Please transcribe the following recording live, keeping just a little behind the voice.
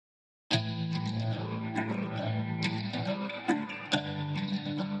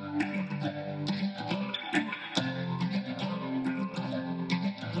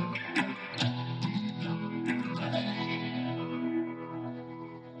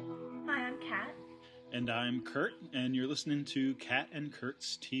Kat. And I'm Kurt, and you're listening to Kat and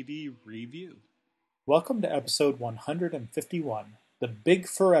Kurt's TV Review. Welcome to episode 151, The Big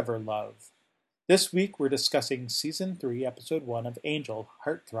Forever Love. This week we're discussing Season 3, Episode 1 of Angel,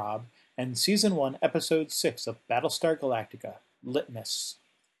 Heartthrob, and Season 1, Episode 6 of Battlestar Galactica, Litmus.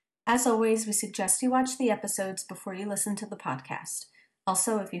 As always, we suggest you watch the episodes before you listen to the podcast.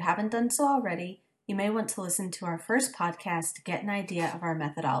 Also, if you haven't done so already, you may want to listen to our first podcast to get an idea of our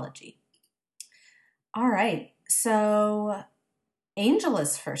methodology. All right, so Angel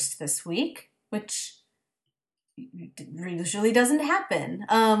is first this week, which usually doesn't happen.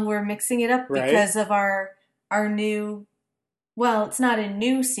 We're mixing it up because of our new, well, it's not a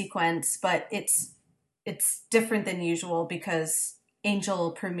new sequence, but it's different than usual because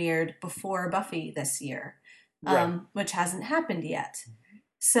Angel premiered before Buffy this year, which hasn't happened yet.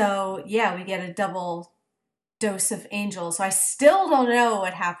 So yeah, we get a double dose of Angel. So I still don't know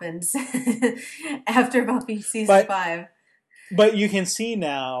what happens after Buffy season 5. But you can see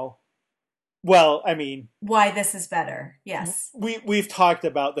now, well, I mean, why this is better. Yes. We've talked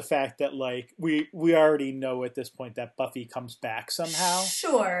about the fact that like we already know at this point that Buffy comes back somehow.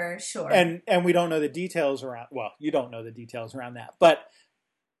 Sure. And we don't know the details around, well, you don't know the details around that. But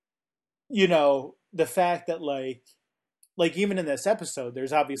you know, the fact that like even in this episode,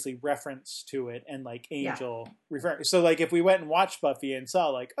 there's obviously reference to it and like Angel referring. So like if we went and watched Buffy and saw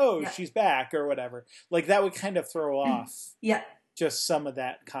like, oh, she's back or whatever, like that would kind of throw off just some of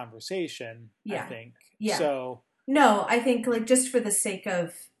that conversation, I think. Yeah. So no, I think like just for the sake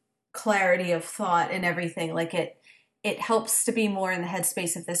of clarity of thought and everything, like it helps to be more in the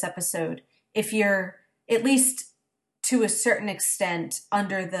headspace of this episode. If you're at least to a certain extent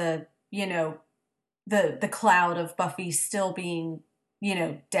under the, you know, the cloud of Buffy still being, you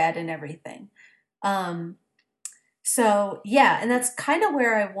know, dead and everything. So yeah, and that's kind of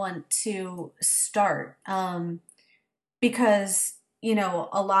where I want to start. Because, you know,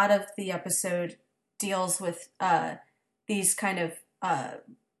 a lot of the episode deals with these kind of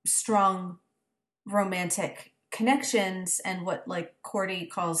strong romantic connections and what like Cordy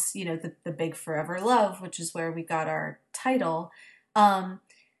calls, you know, the big forever love, which is where we got our title.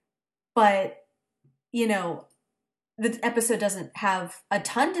 But you know, the episode doesn't have a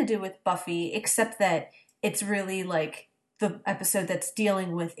ton to do with Buffy, except that it's really like the episode that's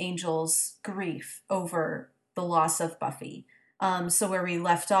dealing with Angel's grief over the loss of Buffy. So where we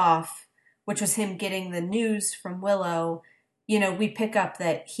left off, which was him getting the news from Willow, you know, we pick up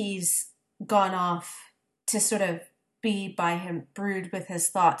that he's gone off to sort of be by him, brood with his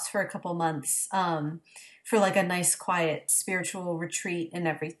thoughts for a couple months, for like a nice, quiet spiritual retreat and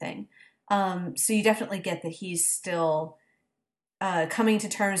everything. So you definitely get that he's still coming to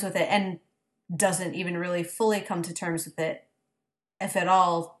terms with it and doesn't even really fully come to terms with it, if at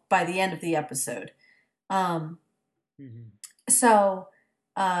all, by the end of the episode. So,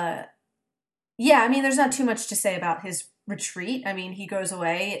 yeah, I mean, there's not too much to say about his retreat. I mean, he goes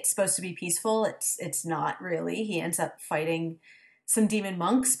away. It's supposed to be peaceful. It's not really. He ends up fighting some demon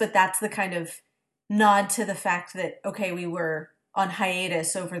monks, but that's the kind of nod to the fact that, okay, we were on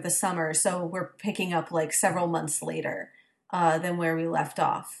hiatus over the summer, so we're picking up like several months later than where we left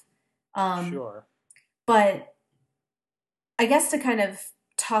off. Sure. But I guess to kind of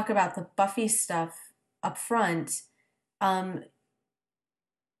talk about the Buffy stuff up front, you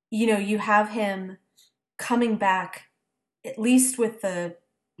know, you have him coming back at least with the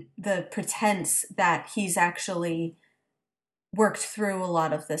pretense that he's actually worked through a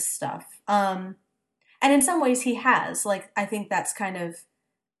lot of this stuff. And in some ways he has. Like, I think that's kind of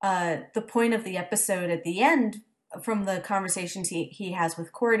the point of the episode at the end from the conversations he has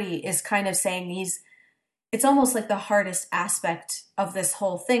with Cordy is kind of saying it's almost like the hardest aspect of this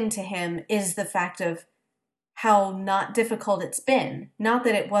whole thing to him is the fact of how not difficult it's been. Not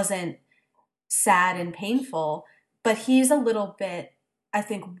that it wasn't sad and painful, but he's a little bit, I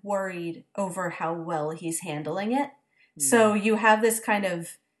think, worried over how well he's handling it. So you have this kind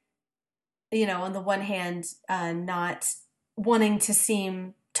of, you know, on the one hand, not wanting to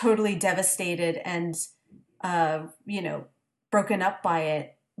seem totally devastated and, you know, broken up by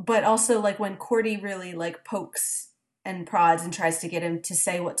it. But also, like, when Cordy really, like, pokes and prods and tries to get him to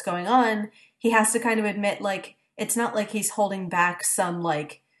say what's going on, he has to kind of admit, like, it's not like he's holding back some,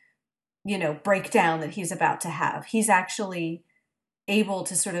 like, you know, breakdown that he's about to have. He's actually able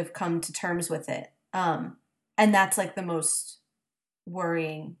to sort of come to terms with it. And that's, like, the most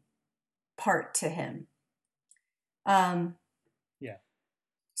worrying part to him.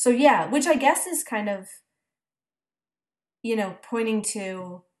 So yeah, which I guess is kind of, you know, pointing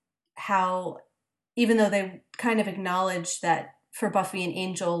to how, even though they kind of acknowledge that for Buffy and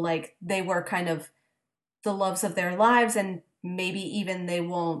Angel, like they were kind of the loves of their lives, and maybe even they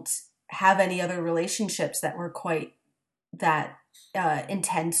won't have any other relationships that were quite that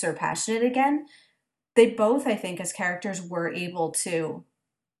intense or passionate again. They both, I think, as characters, were able to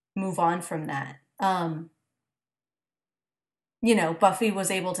move on from that. Buffy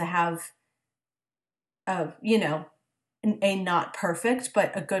was able to have a, a not perfect,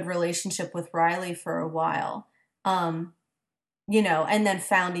 but a good relationship with Riley for a while. And then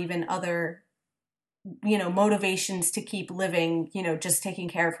found even other, motivations to keep living, just taking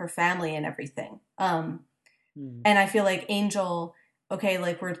care of her family and everything. And I feel like Angel, okay,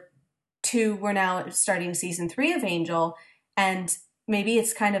 like we're now starting season 3 of Angel, and maybe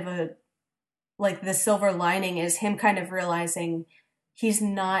it's kind of like the silver lining is him kind of realizing he's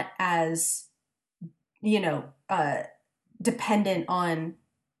not as, dependent on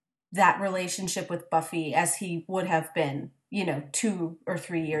that relationship with Buffy as he would have been, 2 or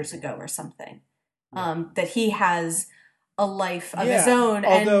 3 years ago or something. Yeah. That he has a life of his own,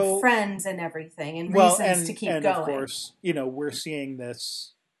 and friends and everything, and reasons to keep going. And of course, we're seeing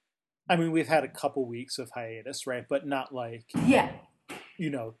this. I mean, we've had a couple weeks of hiatus, right? But not like, the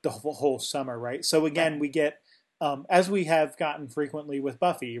whole summer, right? So again, we get, as we have gotten frequently with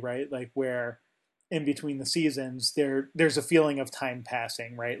Buffy, right? Like where in between the seasons, there's a feeling of time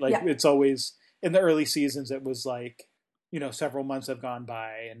passing, right? Like it's always, in the early seasons, it was like, several months have gone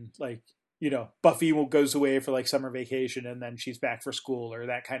by, and like, Buffy goes away for like summer vacation, and then she's back for school or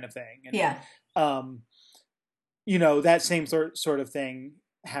that kind of thing. And, that same sort of thing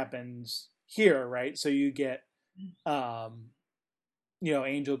happens here, right? So you get,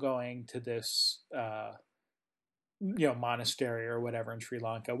 Angel going to this, monastery or whatever in Sri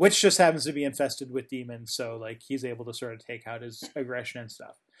Lanka, which just happens to be infested with demons. So like he's able to sort of take out his aggression and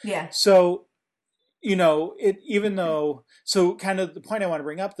stuff. Yeah. So, so kind of the point I want to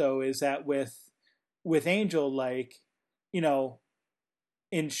bring up though is that with Angel, like, in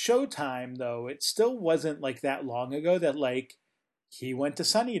Showtime though, it still wasn't like that long ago that like he went to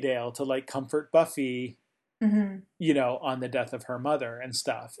Sunnydale to like comfort Buffy, on the death of her mother and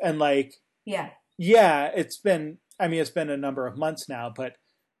stuff. And like, it's been a number of months now, but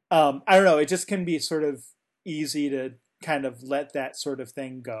I don't know, it just can be sort of easy to kind of let that sort of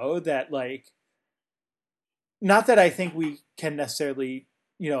thing go, that like, not that I think we can necessarily,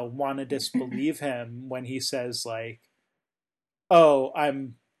 want to disbelieve him when he says like, oh,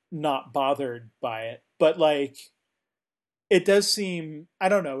 I'm not bothered by it. But like, it does seem, I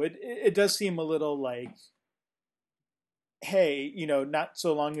don't know, it does seem a little like, hey, not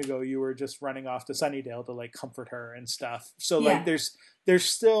so long ago you were just running off to Sunnydale to like comfort her and stuff. So like there's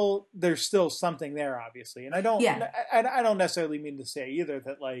still something there, obviously. And I don't necessarily mean to say either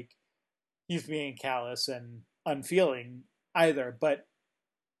that like he's being callous and unfeeling either, but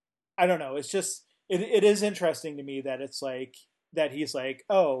I don't know. It's just it is interesting to me that it's like that he's like,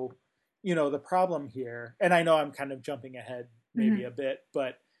 oh, the problem here, and I know I'm kind of jumping ahead maybe a bit,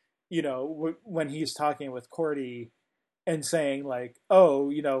 but when he's talking with Cordy and saying like,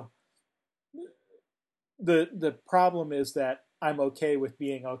 oh, the problem is that I'm okay with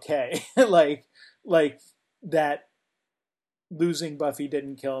being okay. like that losing Buffy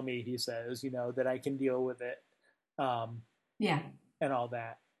didn't kill me, he says, that I can deal with it. And all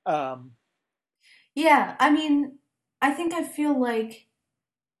that. I mean, I feel like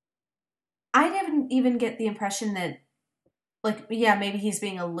I didn't even get the impression that like, maybe he's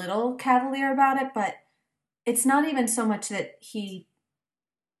being a little cavalier about it, but it's not even so much that he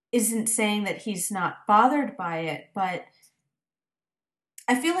isn't saying that he's not bothered by it, but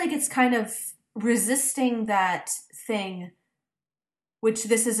I feel like it's kind of resisting that thing, which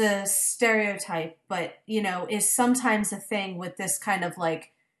this is a stereotype, but, is sometimes a thing with this kind of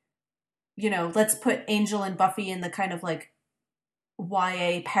like, let's put Angel and Buffy in the kind of like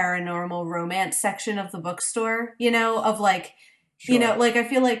YA paranormal romance section of the bookstore, of like, sure. Like I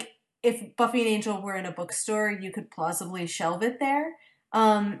feel like if Buffy and Angel were in a bookstore, you could plausibly shelve it there.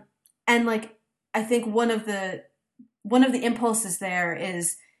 And like, I think one of the impulses there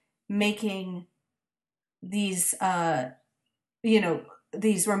is making these,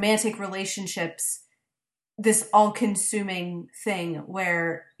 these romantic relationships this all-consuming thing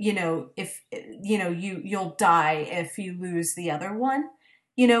where, if, you'll die if you lose the other one,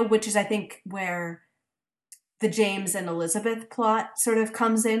 which is, I think, where the James and Elizabeth plot sort of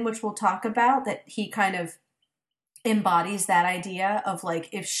comes in, which we'll talk about, that he kind of embodies that idea of like,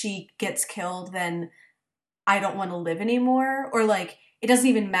 if she gets killed, then I don't want to live anymore. Or like, it doesn't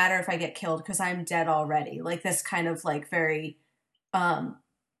even matter if I get killed because I'm dead already. Like this kind of like very,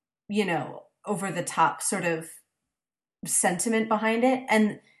 over the top sort of sentiment behind it.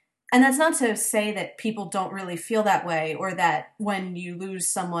 And that's not to say that people don't really feel that way, or that when you lose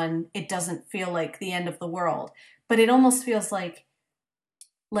someone it doesn't feel like the end of the world. But it almost feels like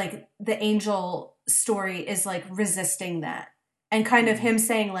the Angel story is like resisting that, and kind of him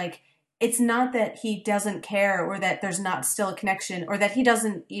saying like it's not that he doesn't care, or that there's not still a connection, or that he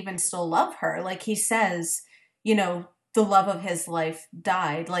doesn't even still love her. Like he says, you know, the love of his life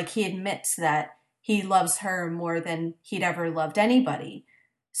died. Like he admits that he loves her more than he'd ever loved anybody.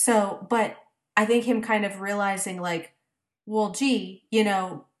 So, but I think him kind of realizing like, well, gee, you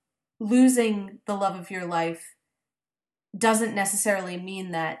know, losing the love of your life doesn't necessarily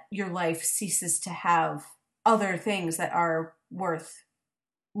mean that your life ceases to have other things that are worth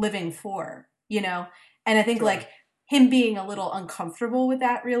living for, you know? And I think Sure. like him being a little uncomfortable with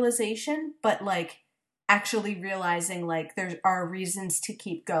that realization, but like actually realizing like there are reasons to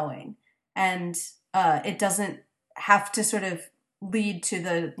keep going. And it doesn't have to sort of lead to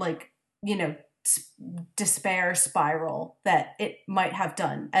the like, you know, despair spiral that it might have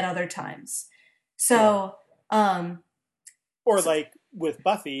done at other times. Sure. So, um, Or so like with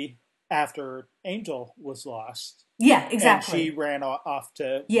Buffy after Angel was lost yeah, and she exactly. ran off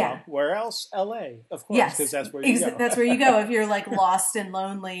to, Yeah. well, where else? LA, of course, because Yes, that's where you go. that's where you go if you're like lost and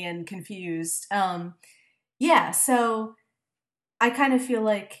lonely and confused. Yeah, so I kind of feel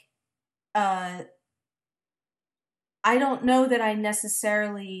like uh, I don't know that I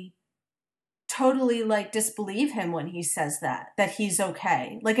necessarily totally like disbelieve him when he says that he's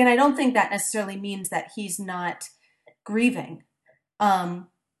okay. Like, and I don't think that necessarily means that he's not grieving. Um,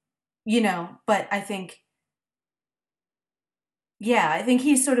 you know, but I think, yeah, I think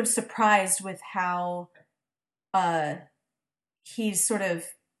he's sort of surprised with how uh, he's sort of,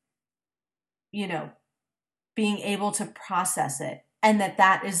 you know, being able to process it, and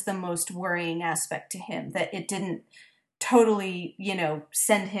that is the most worrying aspect to him, that it didn't totally, you know,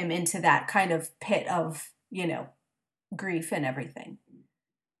 send him into that kind of pit of, you know, grief and everything.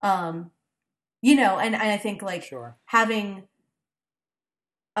 um you know, and I think like Sure. having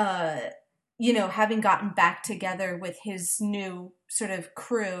uh you know, having gotten back together with his new sort of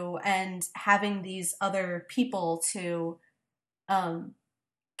crew and having these other people to um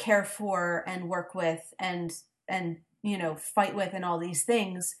care for and work with and you know, fight with and all these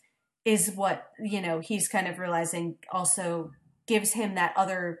things is what, you know, he's kind of realizing also gives him that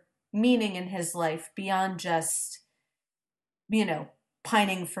other meaning in his life beyond just, you know,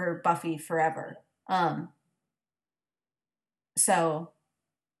 pining for Buffy forever. So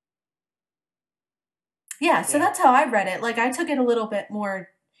yeah, so Yeah. that's how I read it. Like I took it a little bit more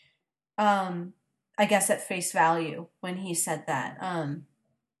um I guess at face value when he said that.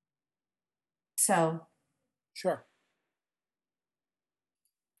 So Sure.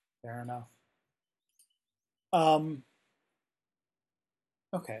 Fair enough. Um,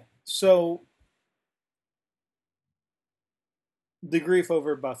 okay. So the grief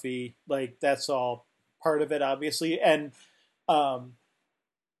over Buffy, like that's all part of it, obviously. And um,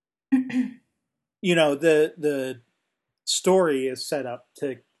 you know, the story is set up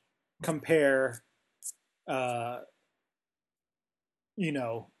to compare uh, you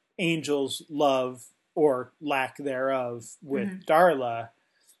know, Angel's love or lack thereof with mhm, Darla,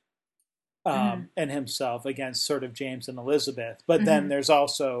 mhm, and himself against sort of James and Elizabeth. But then mhm. there's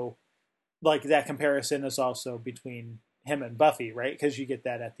also like that comparison is also between him and Buffy, right? Because you get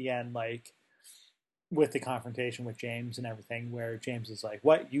that at the end, like with the confrontation with James and everything, where James is like,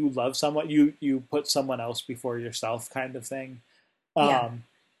 "What, you love someone? You put someone else before yourself," kind of thing. Yeah. Um,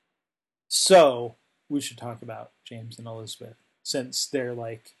 so we should talk about James and Elizabeth since they're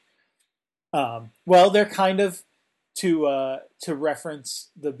like, well, they're kind of to reference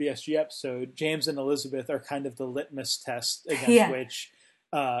the BSG episode. James and Elizabeth are kind of the litmus test against Yeah. which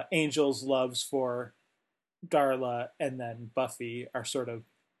Angel's loves for Darla and then Buffy are sort of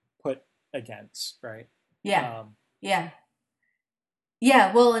put against, right? Yeah. Um, Yeah.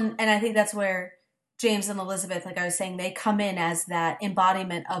 Yeah, well, and I think that's where James and Elizabeth, like I was saying, they come in as that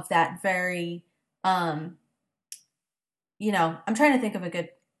embodiment of that very, um, you know, I'm trying to think of a good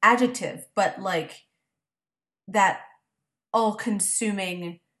adjective, but like that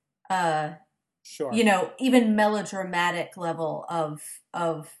all-consuming, uh, you sure, know, even melodramatic level of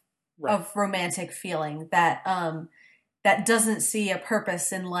right, of romantic feeling that that doesn't see a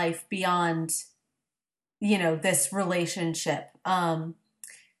purpose in life beyond, you know, this relationship.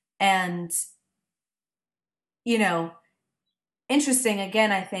 And you know, interesting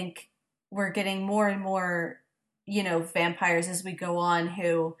again, I think we're getting more and more, you know, vampires as we go on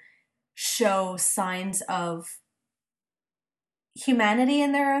who show signs of humanity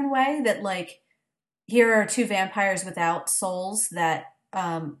in their own way, that like here are two vampires without souls that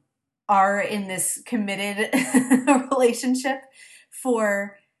are in this committed relationship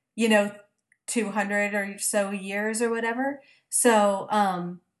for, you know, 200 or so years or whatever. So,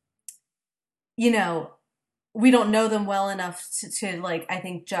 you know, we don't know them well enough to like, I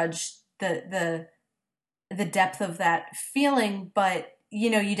think, judge the depth of that feeling, but you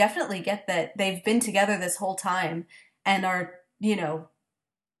know, you definitely get that they've been together this whole time and are, you know,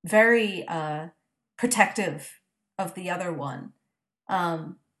 very protective of the other one.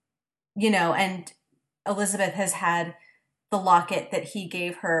 Um, you know, and Elizabeth has had the locket that he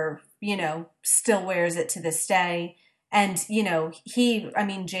gave her, you know, still wears it to this day. And, you know, I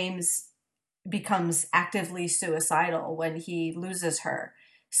mean, James becomes actively suicidal when he loses her.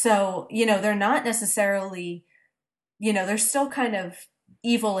 So, you know, they're not necessarily, you know, they're still kind of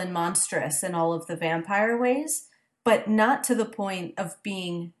evil and monstrous in all of the vampire ways, but not to the point of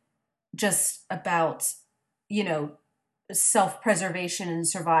being just about, you know, self-preservation and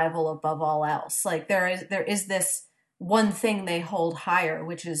survival above all else. Like there is this one thing they hold higher,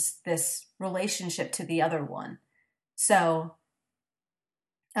 which is this relationship to the other one. So,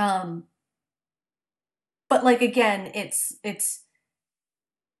 um, but like again, it's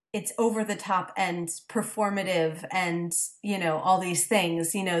over the top and performative and, you know, all these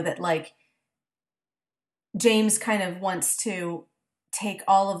things, you know, that like James kind of wants to take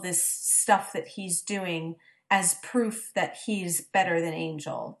all of this stuff that he's doing as proof that he's better than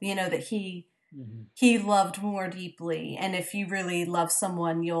Angel. You know, that he loved more deeply, and if you really love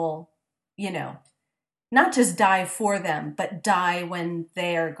someone, you'll, you know, not just die for them, but die when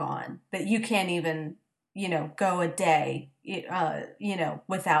they are gone. That you can't even, you know, go a day, you know,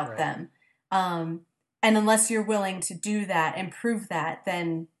 without Right. them. Um, and unless you're willing to do that and prove that,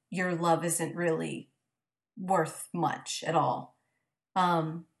 then your love isn't really worth much at all.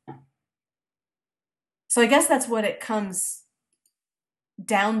 Um, so I guess that's what it comes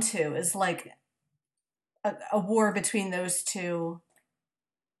down to, is like a war between those two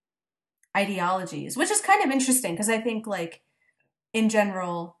ideologies, which is kind of interesting because I think like in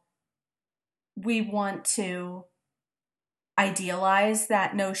general we want to idealize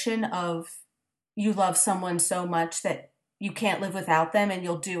that notion of you love someone so much that you can't live without them and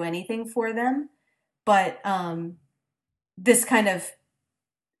you'll do anything for them. But this kind of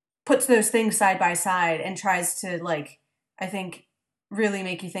puts those things side by side and tries to like, I think, really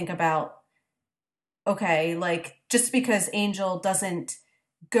make you think about, okay, like just because Angel doesn't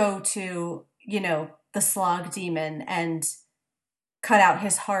go to, you know, the Slog demon and cut out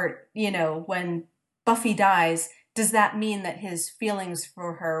his heart, you know, when Buffy dies, does that mean that his feelings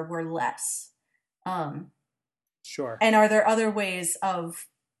for her were less? Um, Sure. and are there other ways of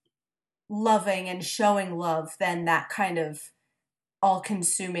loving and showing love than that kind of all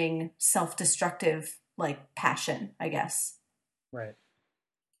consuming, self destructive, like passion, I guess? Right.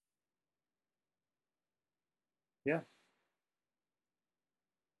 Yeah.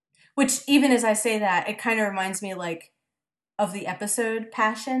 Which, even as I say that, it kind of reminds me like of the episode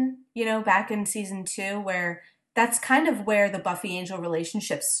Passion, you know, back in season 2, where that's kind of where the Buffy Angel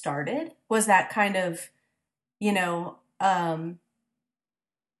relationship started, was that kind of, you know,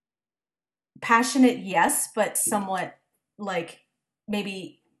 passionate, yes, but somewhat like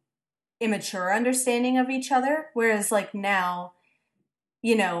maybe immature understanding of each other. Whereas like now,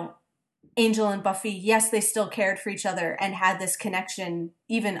 you know, Angel and Buffy, yes, they still cared for each other and had this connection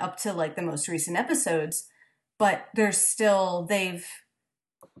even up to like the most recent episodes, but they've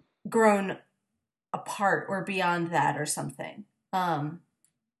grown apart or beyond that or something.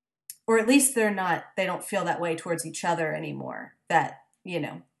 Or at least they don't feel that way towards each other anymore. That, you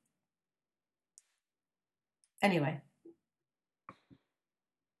know, anyway.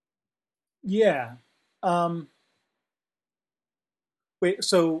 Yeah. Um, wait,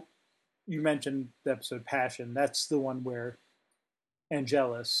 so you mentioned the episode Passion. That's the one where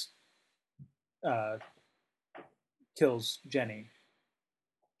Angelus uh, kills Jenny.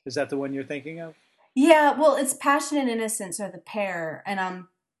 Is that the one you're thinking of? Yeah, well, it's Passion and Innocence are the pair, and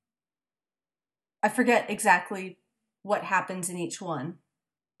I forget exactly what happens in each one.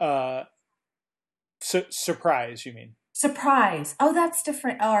 Uh, Surprise, you mean? Surprise. Oh, that's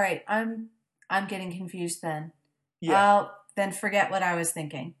different. All right, I'm getting confused then. Yeah. Oh, then forget what I was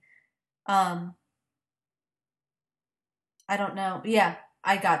thinking. Um, I don't know. Yeah,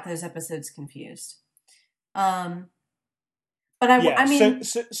 I got those episodes confused. Um, but Yeah. I mean,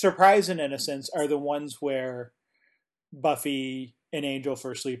 Surprise and Innocence are the ones where Buffy and Angel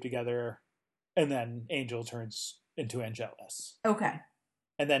first sleep together, and then Angel turns into Angelus. okay.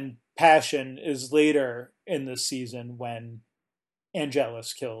 And then Passion is later in the season when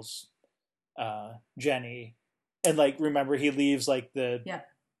Angelus kills Jenny, and like remember he leaves like the Yeah.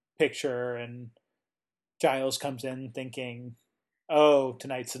 picture, and Giles comes in thinking, "Oh,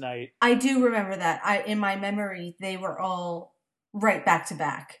 tonight's the night." I do remember that. In my memory, they were all right back to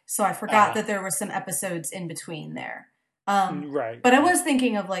back. So I forgot that there were some episodes in between there. Right. But I was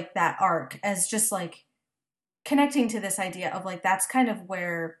thinking of like that arc as just like connecting to this idea of like that's kind of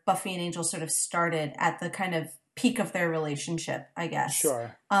where Buffy and Angel sort of started at the kind of peak of their relationship, I guess.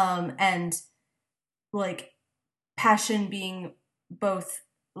 Sure. And like passion being both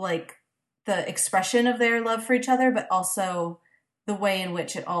like the expression of their love for each other, but also the way in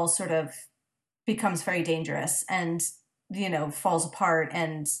which it all sort of becomes very dangerous and, you know, falls apart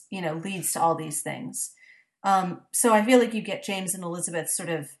and, you know, leads to all these things. So I feel like you get James and Elizabeth sort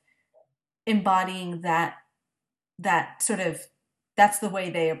of embodying that sort of, that's the way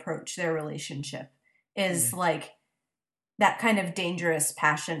they approach their relationship, is like that kind of dangerous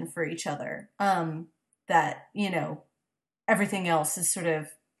passion for each other. That, you know, everything else is sort of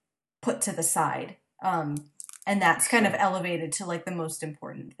put to the side. And that's kind of elevated to like the most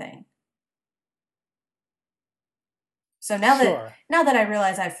important thing. So now that I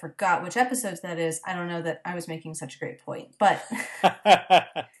realize I forgot which episodes that is, I don't know that I was making such a great point, but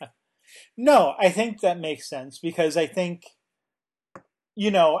no, I think that makes sense because I think,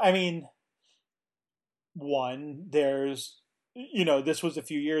 you know, I mean, one, there's, you know, this was a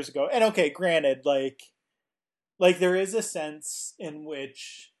few years ago, and okay, granted, like there is a sense in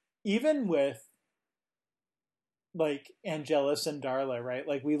which even with like Angelus and Darla, right?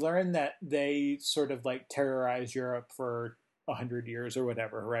 Like we learned that they sort of like terrorized Europe for 100 years or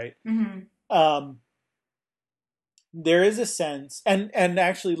whatever, right? There is a sense, and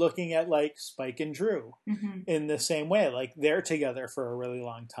actually looking at like Spike and Drew in the same way, like they're together for a really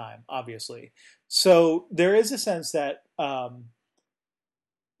long time, obviously. So there is a sense that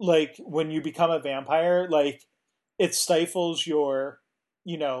like when you become a vampire, like it stifles your,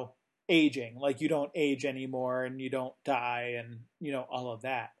 you know, aging. Like you don't age anymore and you don't die and, you know, all of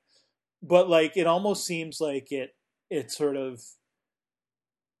that. But like it almost seems like it sort of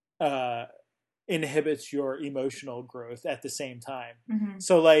uh inhibits your emotional growth at the same time.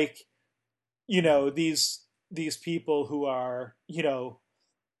 So like, you know, these people who are, you know,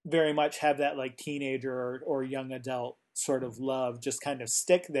 very much have that like teenager or young adult sort of love just kind of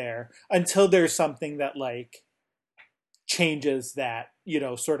stick there until there's something that like changes that, you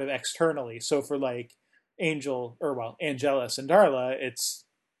know, sort of externally. So for like Angelus and Darla, it's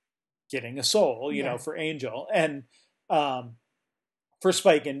getting a soul, you know, for Angel. And for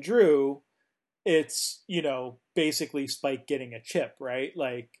Spike and Drew, it's, you know, basically Spike getting a chip, right?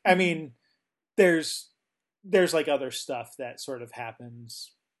 Like, I mean, there's like other stuff that sort of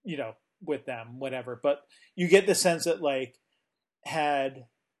happens, you know, with them, whatever. But you get the sense that like had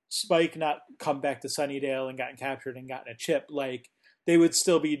Spike not come back to Sunnydale and gotten captured and gotten a chip, like they would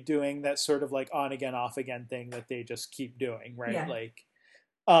still be doing that sort of like on again, off again thing that they just keep doing, right? Yeah. Like,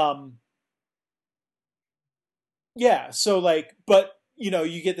 yeah. So like, but you know,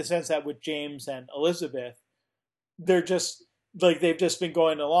 you get the sense that with James and Elizabeth, they're just like they've just been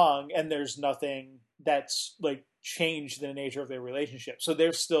going along, and there's nothing that's like changed the nature of their relationship. So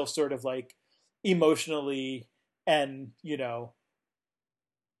they're still sort of like emotionally and, you know,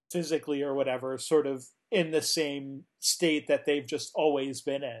 physically or whatever, sort of in the same state that they've just always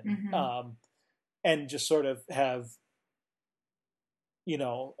been in, and just sort of have, you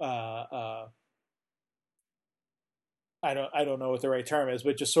know, I don't know what the right term is,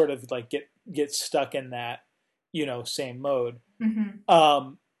 but just sort of like get stuck in that, you know, same mode.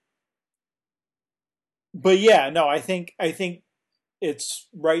 But yeah, no, I think it's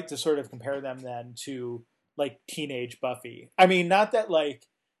right to sort of compare them then to like teenage Buffy. I mean, not that like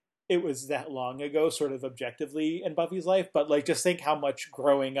it was that long ago, sort of objectively in Buffy's life, but like just think how much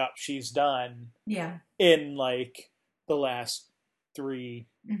growing up she's done. Yeah. In like the last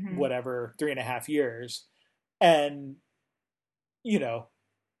 3.5 years, and you know,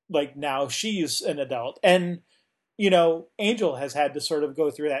 like now she's an adult, and you know, Angel has had to sort of go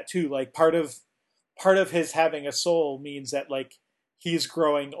through that too. Like part of his having a soul means that like he's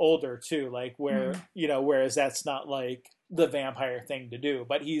growing older too, like where you know, whereas that's not like the vampire thing to do,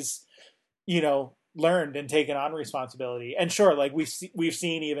 but he's, you know, learned and taken on responsibility. And sure, like we've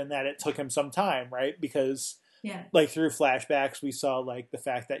seen even that it took him some time, right? Because like through flashbacks we saw like the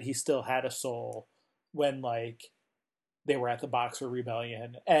fact that he still had a soul when like they were at the Boxer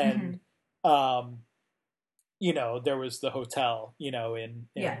Rebellion, and you know, there was the hotel, you know, in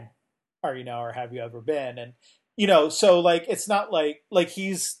Are You Now or Have You Ever Been? And you know, so like it's not like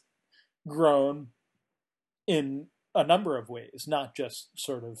he's grown in a number of ways, not just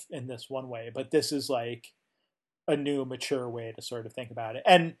sort of in this one way, but this is like a new, mature way to sort of think about it.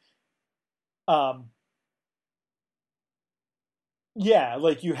 And um, yeah,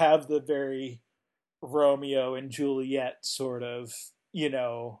 like you have the very Romeo and Juliet sort of,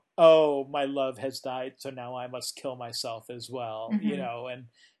 oh, my love has died, so now I must kill myself as well,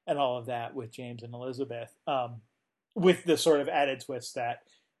 and all of that with James and Elizabeth, with the sort of added twist that,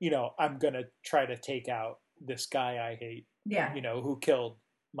 I'm gonna try to take out this guy I hate, Yeah. who killed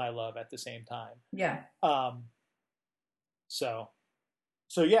my love at the same time. Yeah. So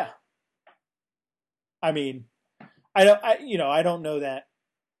yeah. I mean, I don't know that.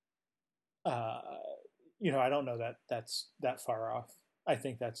 I don't know that that's that far off. I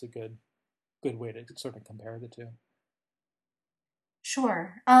think that's a good way to sort of compare the two.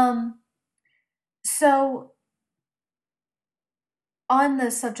 Sure. So on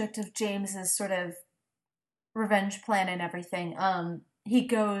the subject of James's sort of revenge plan and everything, he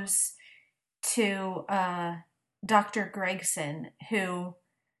goes to Dr. Gregson, who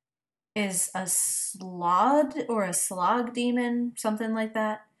is a Slod or a Slog demon, something like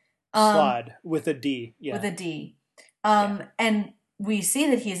that. Slod with a D, yeah. With a D. And we see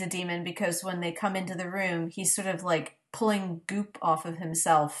that he's a demon because when they come into the room, he's sort of like pulling goop off of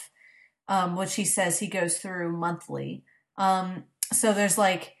himself, which he says he goes through monthly. So there's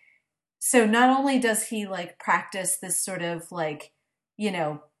like, so not only does he like practice this sort of like,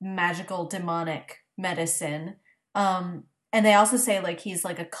 magical demonic medicine, and they also say like he's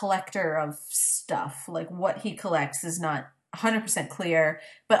like a collector of stuff. Like what he collects is not 100% clear,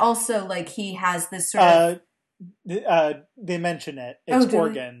 but also like he has this sort of. They mention it. It's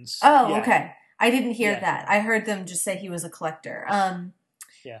organs. Oh, yeah. Okay. I didn't hear that. I heard them just say he was a collector.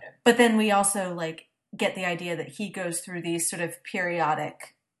 Yeah. But then we also like get the idea that he goes through these sort of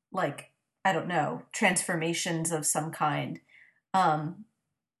periodic, like, I don't know, transformations of some kind.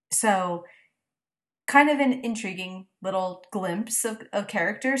 So kind of an intriguing little glimpse of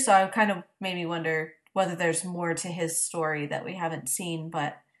character. So I kind of made me wonder whether there's more to his story that we haven't seen.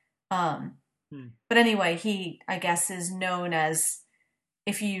 But anyway, he, I guess, is known as,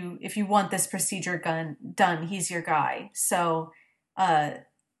 if you want this procedure done, he's your guy. So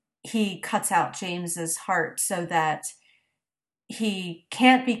he cuts out James's heart so that he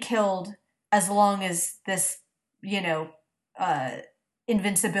can't be killed as long as this,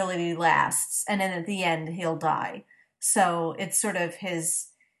 invincibility lasts. And then at the end, he'll die. So it's sort of his,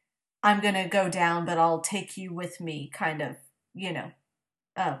 I'm going to go down, but I'll take you with me kind of,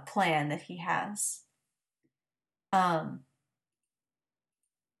 plan that he has.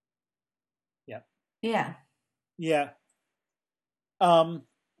 Yeah. Yeah.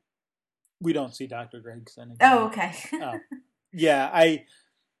 We don't see Dr. Gregson again. Oh, okay.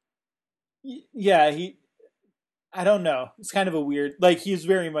 I don't know. It's kind of a weird, like he's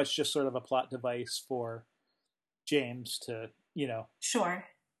very much just sort of a plot device for James to, sure,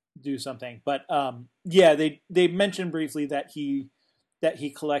 do something. But they mentioned briefly that he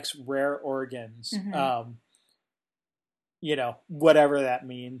collects rare organs. Mm-hmm. Whatever that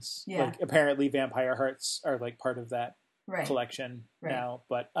means. Yeah. Like apparently vampire hearts are like part of that collection right. now.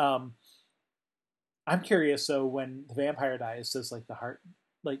 But I'm curious. So when the vampire dies, does like the heart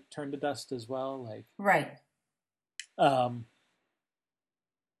like turn to dust as well? Like right.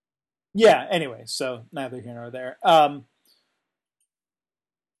 Yeah. Anyway, so neither here nor there.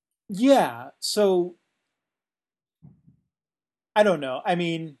 Yeah. So I don't know. I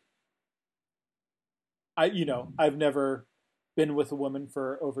mean, I've never been with a woman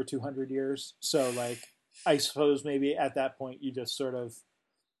for over 200 years. So like, I suppose maybe at that point you just sort of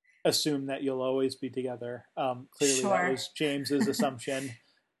assume that you'll always be together. Clearly that was James's assumption.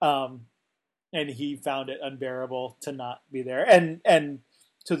 And he found it unbearable to not be there. And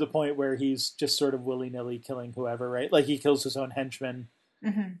to the point where he's just sort of willy-nilly killing whoever, right? Like he kills his own henchman,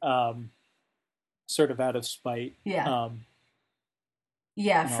 sort of out of spite. Yeah.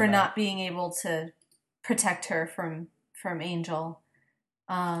 For not being able to protect her from Angel.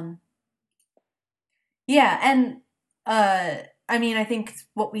 And I mean, I think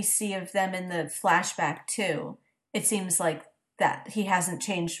what we see of them in the flashback too, it seems like that he hasn't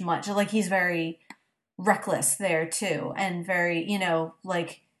changed much. Like he's very reckless there too, and very,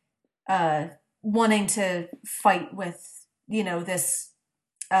 wanting to fight with, this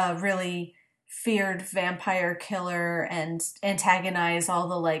really feared vampire killer and antagonize all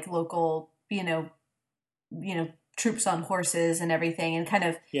the like local, troops on horses and everything, and kind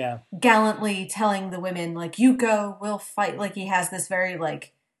of gallantly telling the women like, you go, we'll fight. Like he has this very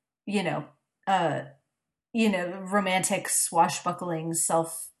like, romantic swashbuckling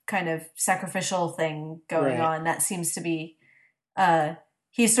self kind of sacrificial thing going Right. on. That seems to be,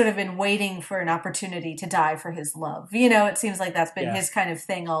 he's sort of been waiting for an opportunity to die for his love. It seems like that's been Yeah. his kind of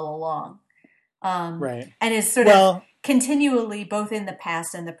thing all along. Right. And is sort of continually, both in the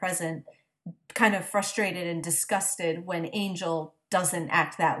past and the present, kind of frustrated and disgusted when Angel doesn't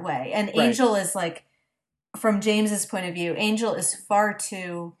act that way. And Angel is like, from James's point of view, Angel is far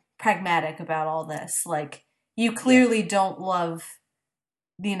too pragmatic about all this. Like, you clearly don't love,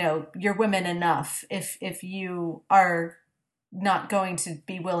 your women enough if you are not going to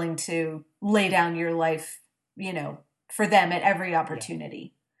be willing to lay down your life, for them at every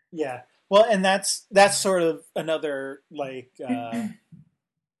opportunity. Yeah. Well, and that's sort of another, like,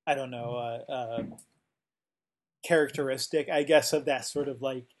 I don't know, characteristic, I guess, of that sort of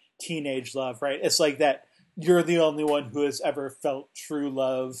like teenage love, right? It's like that you're the only one who has ever felt true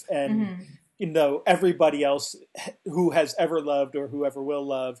love, and everybody else who has ever loved or whoever will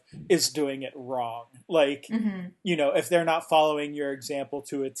love is doing it wrong. Like, if they're not following your example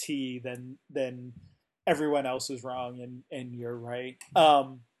to a T, then everyone else is wrong and you're right.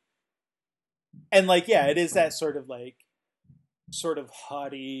 And like, yeah, it is that sort of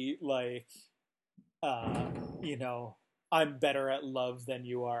haughty, like, I'm better at love than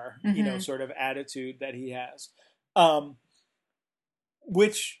you are, sort of attitude that he has,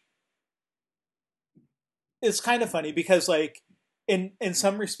 which is kind of funny because, like, in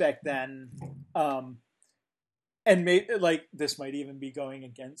some respect, then, and maybe like this might even be going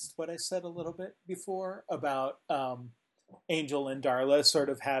against what I said a little bit before about Angel and Darla sort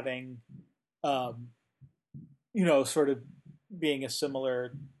of having, sort of being a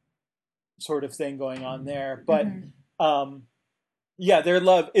similar sort of thing going on there, but their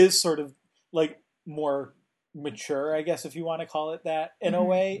love is sort of like more mature, I guess, if you want to call it that, in a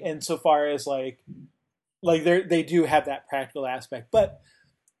way, insofar as like they do have that practical aspect, but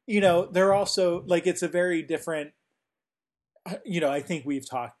they're also like, it's a very different, I think we've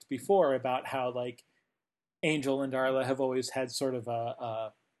talked before about how like Angel and Darla have always had sort of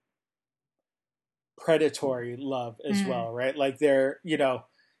a predatory love as well, right? Like they're,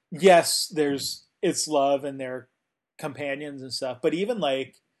 yes, it's love and they're companions and stuff, but even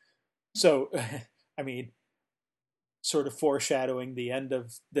like, so, I mean, sort of foreshadowing the end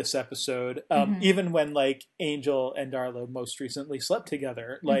of this episode, even when like Angel and Darla most recently slept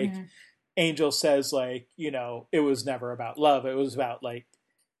together, like Angel says, like, it was never about love, it was about like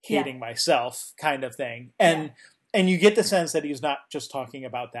hating myself kind of thing, and you get the sense that he's not just talking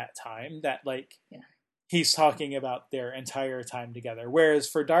about that time, that like he's talking about their entire time together, whereas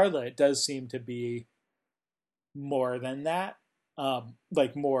for Darla it does seem to be more than that,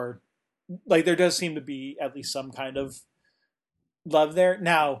 like more like there does seem to be at least some kind of love there.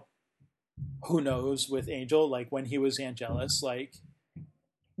 Now, who knows with Angel, like when he was Angelus, like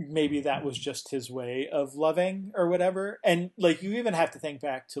maybe that was just his way of loving or whatever. And like you even have to think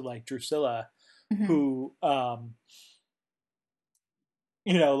back to like Drusilla, who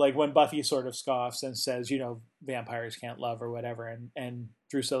like when Buffy sort of scoffs and says, vampires can't love or whatever, and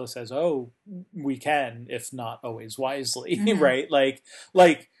Drusilla says, oh, we can, if not always wisely, right? Like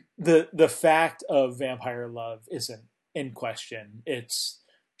the fact of vampire love isn't in question. It's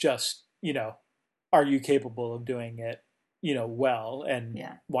just, are you capable of doing it, well and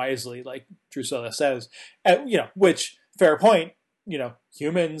wisely, like Drusilla says, which, fair point,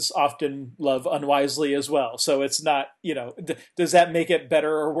 humans often love unwisely as well. So it's not, does that make it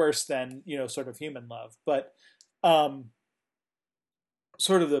better or worse than, sort of human love? But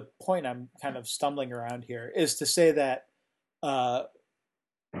sort of the point I'm kind of stumbling around here is to say that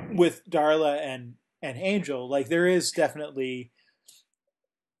with Darla and Angel, like there is definitely,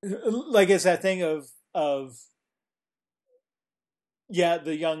 like, it's that thing of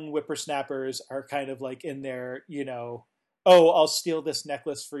the young whippersnappers are kind of like in their, oh, I'll steal this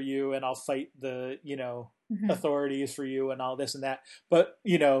necklace for you and I'll fight the, authorities for you and all this and that. But,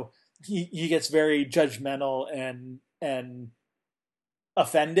 he gets very judgmental and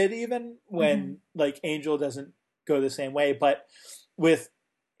offended even when like Angel doesn't go the same way. But with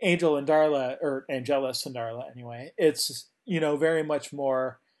Angel and Darla, or Angelus and Darla anyway, it's, very much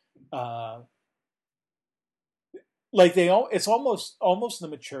more like it's almost the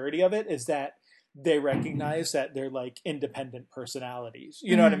maturity of it is that they recognize that they're like independent personalities.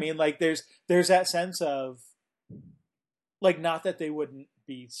 You know what I mean? Like there's that sense of like, not that they wouldn't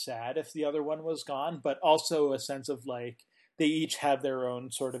be sad if the other one was gone, but also a sense of like they each have their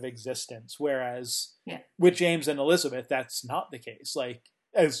own sort of existence. Whereas with James and Elizabeth, that's not the case. Like,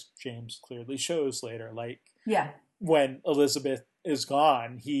 as James clearly shows later, like when Elizabeth is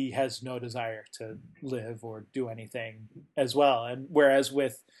gone, he has no desire to live or do anything as well. And whereas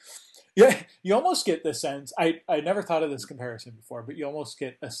with, yeah, you almost get the sense, I never thought of this comparison before, but you almost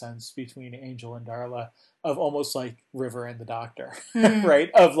get a sense between Angel and Darla of almost like River and the Doctor,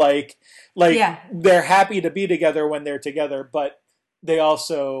 right? Of like Yeah. they're happy to be together when they're together, but they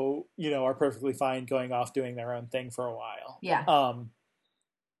also, are perfectly fine going off doing their own thing for a while. Yeah.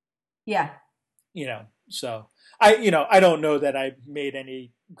 Yeah. So I don't know that I made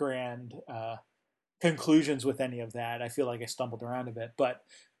any grand conclusions with any of that. I feel like I stumbled around a bit, but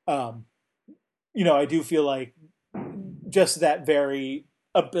I do feel like just that very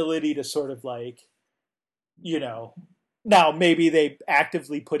ability to sort of like, now maybe they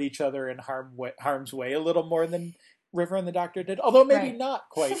actively put each other in harm's way a little more than River and the Doctor did, although maybe not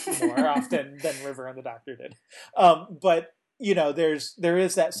quite more often than River and the Doctor did. But there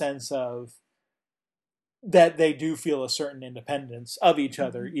is that sense of that they do feel a certain independence of each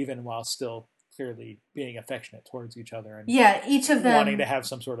other, even while still clearly being affectionate towards each other, and each of them wanting to have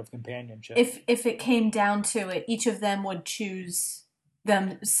some sort of companionship. If it came down to it, each of them would choose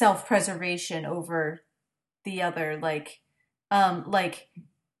them self-preservation over the other. Darla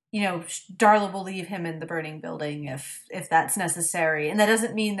will leave him in the burning building if that's necessary, and that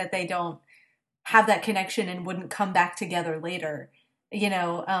doesn't mean that they don't have that connection and wouldn't come back together later.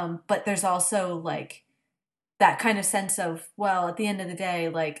 But there's also like that kind of sense of, well, at the end of the day,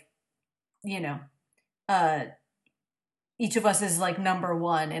 like, each of us is like number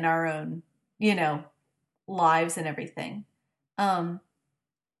one in our own, lives and everything. And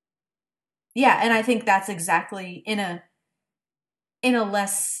I think that's exactly in a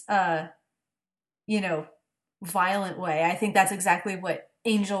less, violent way. I think that's exactly what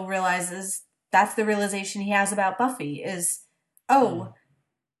Angel realizes. That's the realization he has about Buffy is,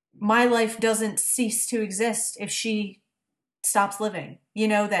 my life doesn't cease to exist if she stops living.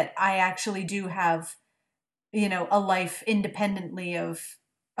 That I actually do have, a life independently of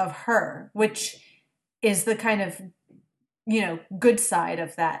her, which is the kind of, good side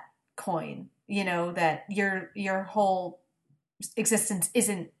of that coin, that your whole existence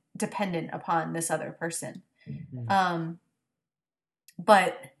isn't dependent upon this other person. Mm-hmm.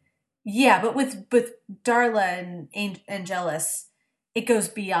 But with Darla and Angelus, it goes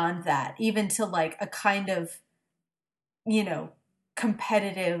beyond that, even to like a kind of,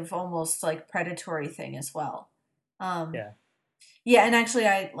 competitive, almost like predatory thing as well. And actually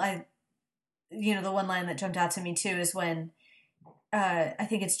I the one line that jumped out to me too is when I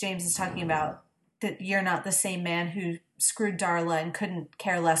think it's James is talking about that you're not the same man who screwed Darla and couldn't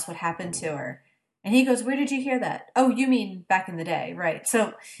care less what happened to her. And he goes, where did you hear that? Oh, you mean back in the day, right?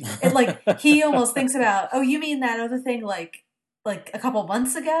 So it like he almost thinks about, oh, you mean that other thing like a couple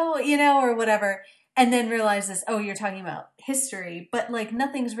months ago, or whatever, and then realizes, oh, you're talking about history, but like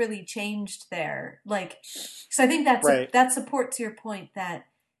nothing's really changed there. Like, so I think that's right. That supports your point that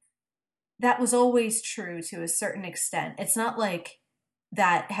was always true to a certain extent. It's not like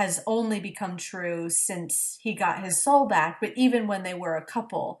that has only become true since he got his soul back, but even when they were a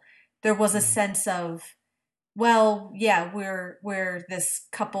couple, there was a sense of, well, yeah, we're this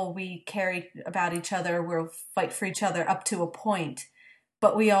couple, we care about each other, we'll fight for each other up to a point,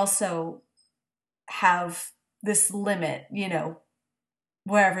 but we also have this limit,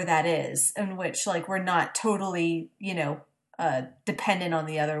 wherever that is, in which like we're not totally, dependent on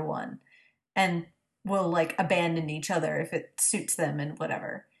the other one, and will like abandon each other if it suits them and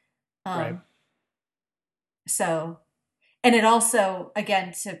whatever. Right. So, and it also,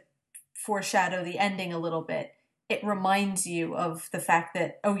 again, to foreshadow the ending a little bit, it reminds you of the fact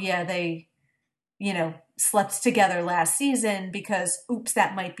that, oh yeah, they, slept together last season because, oops,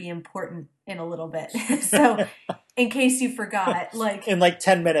 that might be important in a little bit. So in case you forgot, like in like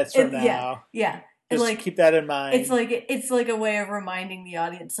 10 minutes from now. Yeah. Just like, keep that in mind. It's like a way of reminding the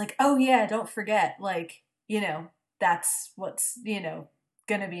audience, like, oh yeah, don't forget, like, that's what's,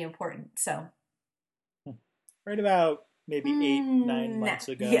 gonna be important. So right about maybe 8-9 months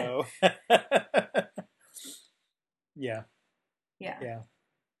ago. Yeah.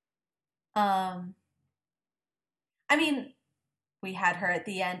 I mean, we had her at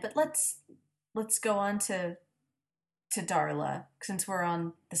the end, but let's go on to Darla, since we're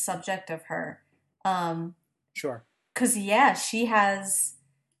on the subject of her. Sure. Because she has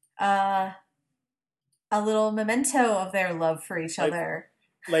a little memento of their love for each other.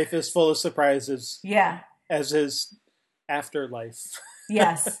 Life is full of surprises. Yeah. As is afterlife.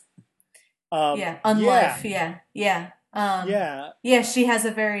 Yes. Unlife. Yeah. She has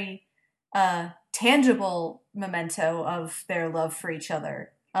a very tangible memento of their love for each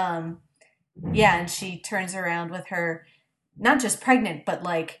other. And she turns around with her not just pregnant, but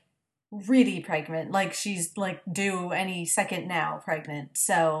like really pregnant. Like she's like due any second now pregnant.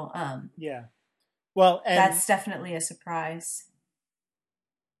 So Yeah. Well, that's definitely a surprise.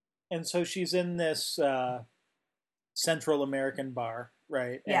 and so she's in this Central American bar,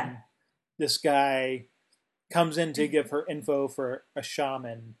 right? Yeah. And this guy comes in to give her info for a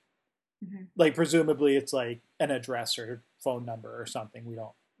shaman. Hmm. Like presumably it's like an address or phone number or something. We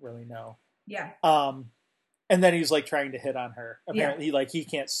don't really know. Yeah. Um, and then he's like trying to hit on her. Yeah. Apparently, like he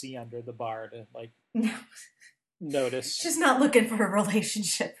can't see under the bar to like No, notice. she's not looking for a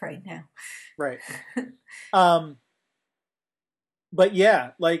relationship right now. Right. Um, but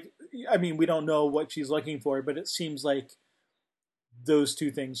yeah, like I mean, we don't know what she's looking for, but it seems like those two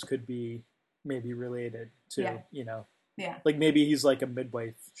things could be maybe related to, Yeah. you know, Yeah. like maybe he's like a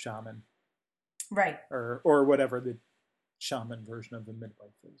midwife shaman Right. or whatever the shaman version of the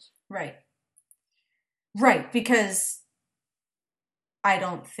midwife is. Right. Right. Because I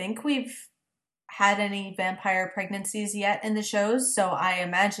don't think we've had any vampire pregnancies yet in the shows, so I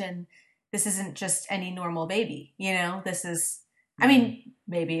imagine this isn't just any normal baby. You know, this is. I mean,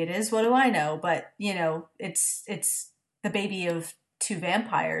 maybe it is. What do I know? But you know, it's the baby of two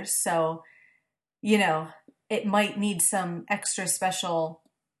vampires, so you know, it might need some extra special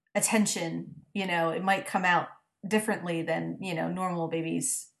attention. You know, it might come out differently than normal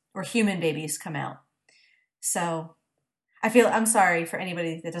babies or human babies come out. So I'm sorry for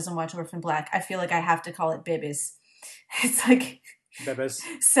anybody that doesn't watch Orphan Black. I feel like I have to call it babies. It's like Bebes.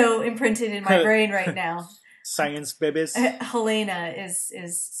 so imprinted in my brain right now. Science bebes. Helena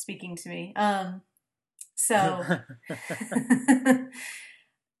is speaking to me. So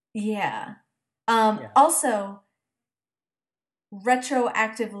yeah. Yeah. Also,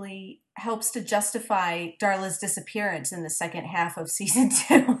 retroactively helps to justify Darla's disappearance in the second half of season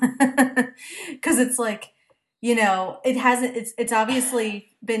 2. Because it's like, it hasn't, it's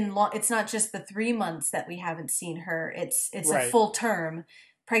obviously been long. It's not just the 3 months that we haven't seen her. It's a Right. full term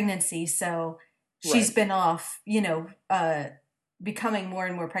pregnancy. So she's Right. been off, becoming more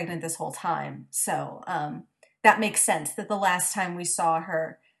and more pregnant this whole time. So that makes sense that the last time we saw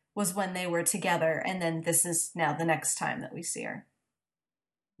her was when they were together, and then this is now the next time that we see her.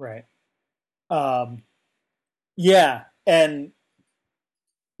 Right. Yeah, and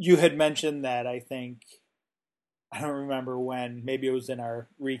you had mentioned that, I think, I don't remember when, maybe it was in our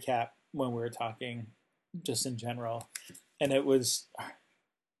recap when we were talking just in general, and it was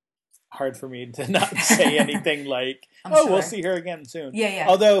hard for me to not say anything like, sure. We'll see her again soon. Yeah.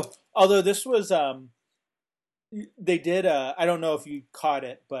 Although this was, they did, I don't know if you caught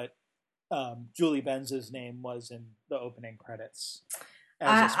it, but Julie Benz's name was in the opening credits.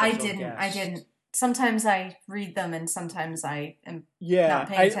 I didn't. Sometimes I read them, and sometimes I am not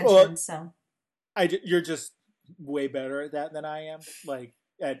paying attention. You're just way better at that than I am, like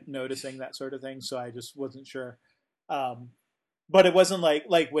at noticing that sort of thing. So I just wasn't sure. But it wasn't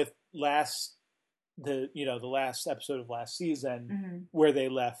like with the last episode of last season, mm-hmm. where they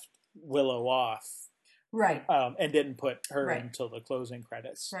left Willow off, right, and didn't put her right. until the closing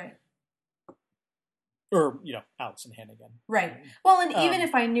credits, right. Or Allison Hannigan, right? Well, and even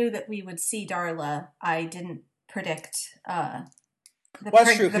if I knew that we would see Darla, I didn't predict.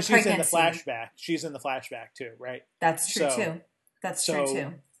 That's true, because she's in the flashback. She's in the flashback too, right? That's true too. That's true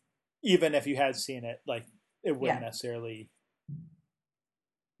too. Even if you had seen it, like it wouldn't necessarily.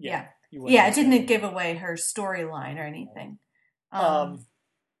 Yeah. It didn't give away her storyline or anything.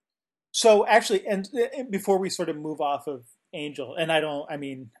 So actually, and before we sort of move off of Angel, and I don't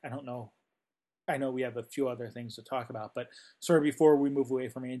know. I know we have a few other things to talk about, but sort of before we move away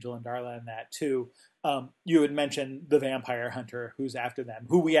from Angel and Darla and that too, you had mentioned the vampire hunter who's after them,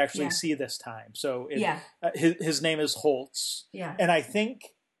 who we actually see this time. So his name is Holtz. Yeah. And I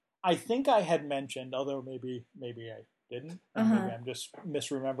think I had mentioned, although maybe I didn't, maybe I'm just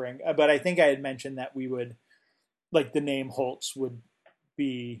misremembering, but I think I had mentioned that we would, like, the name Holtz would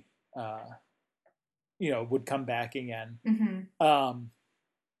be, would come back again. Mm-hmm.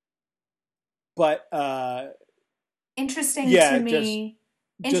 But interesting to me.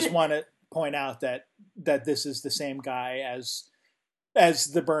 Just want to point out that this is the same guy as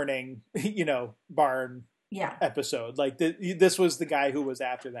the burning, barn episode. Like this was the guy who was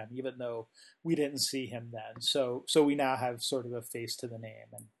after them, even though we didn't see him then. So we now have sort of a face to the name,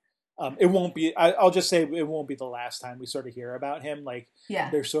 and it won't be. I'll just say it won't be the last time we sort of hear about him. Like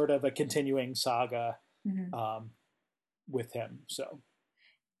there's sort of a continuing saga with him. So.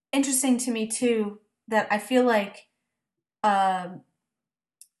 Interesting to me too that I feel like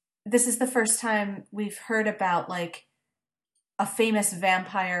this is the first time we've heard about like a famous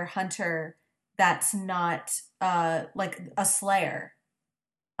vampire hunter that's not like a slayer.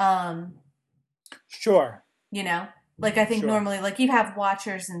 Um, Sure. you know? Like I think Sure. normally like you have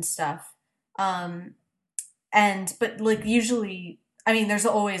watchers and stuff. Um but like usually I mean there's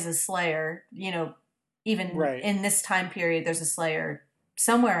always a slayer, even Right. in this time period there's a slayer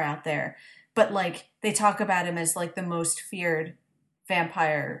somewhere out there. But like they talk about him as like the most feared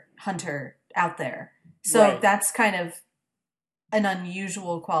vampire hunter out there. So Right. that's kind of an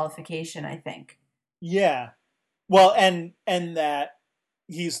unusual qualification, I think. Yeah. Well, and that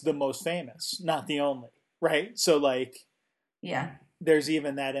he's the most famous, not the only, right? So like Yeah. there's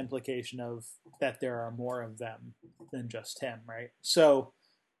even that implication of that there are more of them than just him, right? So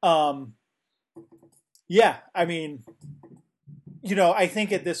um yeah, I mean, I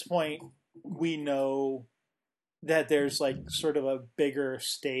think at this point we know that there's like sort of a bigger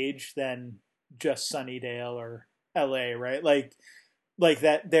stage than just Sunnydale or LA, right? Like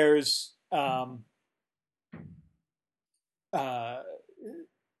that there's uh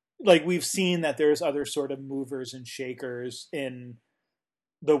like we've seen that there's other sort of movers and shakers in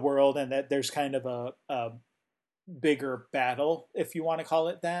the world, and that there's kind of a bigger battle, if you want to call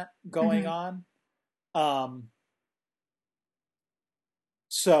it that, going Mm-hmm. on. um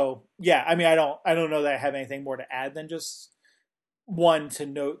so yeah, I mean, I don't know that I have anything more to add than just one to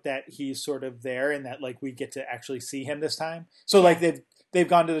note that he's sort of there and that like we get to actually see him this time. So like Yeah. they've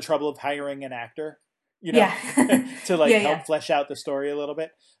gone to the trouble of hiring an actor, Yeah. to like Yeah, help yeah. flesh out the story a little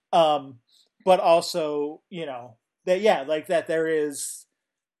bit. But also, that yeah, like that there is,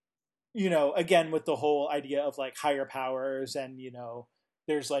 again with the whole idea of like higher powers, and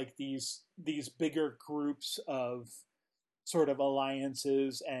there's like these bigger groups of sort of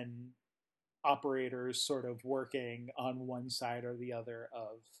alliances and operators sort of working on one side or the other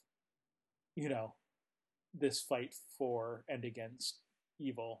of you know this fight for and against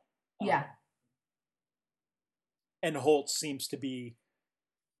evil. Yeah. And Holt seems to be,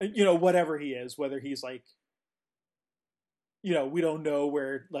 whatever he is, whether he's like, we don't know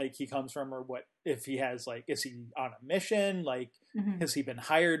where like he comes from, or what, if he has like, is he on a mission, like Mm-hmm. has he been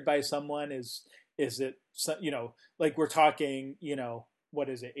hired by someone, is it, like we're talking, what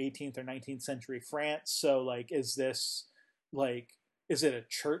is it, 18th or 19th century France, so like is this like, is it a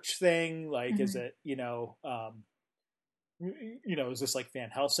church thing, like is Mm-hmm. it, is this like Van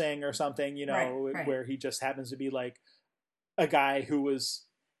Helsing or something, Right, right. where he just happens to be like a guy who was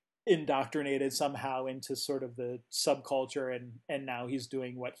indoctrinated somehow into sort of the subculture, and now he's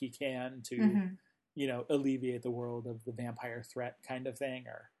doing what he can to Mm-hmm. alleviate the world of the vampire threat kind of thing,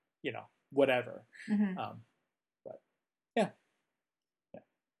 or whatever. Mm-hmm. But yeah,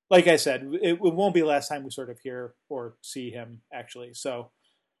 like I said, it won't be the last time we sort of hear or see him actually, so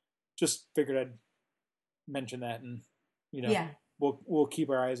just figured I'd mention that, and you know Yeah. we'll keep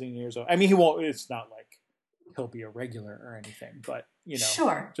our eyes and ears open. I mean, he won't, it's not like he'll be a regular or anything, but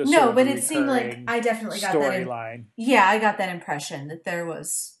Sure. just sort No, of a but it seemed like recurring I definitely got that in. storyline. Yeah, I got that impression that there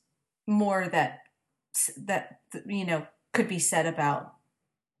was more that could be said about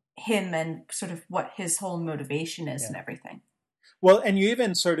him and sort of what his whole motivation is Yeah. and everything. Well, and you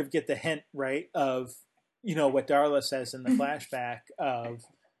even sort of get the hint, right, of what Darla says in the Mhm. flashback of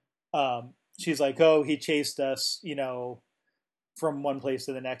she's like, "Oh, he chased us, from one place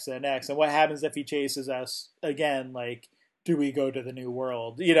to the next to the next. And what happens if he chases us again? Like, do we go to the new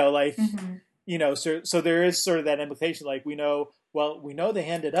world? Like, Mm-hmm. so there is sort of that implication. Like, we know they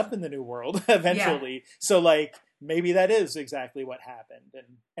ended up in the new world eventually. Yeah. So like maybe that is exactly what happened,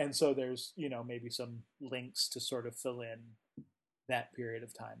 and so there's maybe some links to sort of fill in that period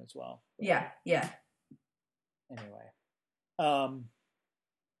of time as well. But Yeah. Yeah. anyway,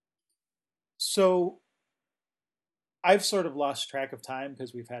 so I've sort of lost track of time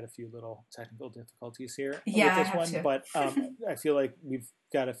because we've had a few little technical difficulties here Yeah, with I this have one, to. but I feel like we've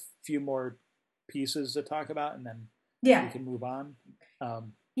got a few more pieces to talk about, and then we Yeah. can move on.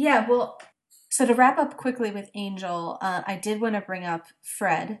 Yeah. Well, so to wrap up quickly with Angel, I did want to bring up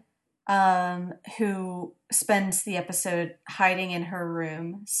Fred, who spends the episode hiding in her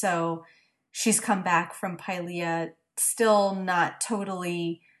room. So she's come back from Pylea, still not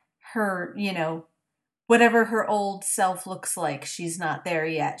totally her, whatever her old self looks like, she's not there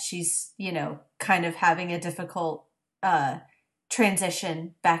yet. She's, kind of having a difficult uh,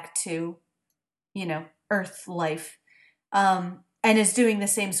 transition back to, Earth life. And is doing the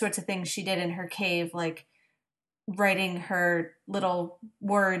same sorts of things she did in her cave, like writing her little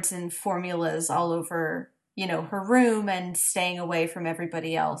words and formulas all over, her room and staying away from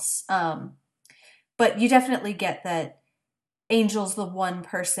everybody else. But you definitely get that Angel's the one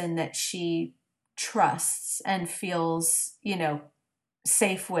person that she trusts and feels,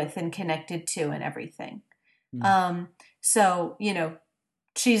 safe with and connected to and everything. Mm. So,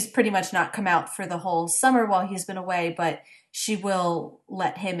 she's pretty much not come out for the whole summer while he's been away, but she will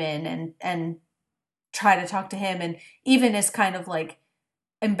let him in and try to talk to him, and even is kind of like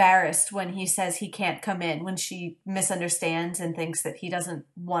embarrassed when he says he can't come in, when she misunderstands and thinks that he doesn't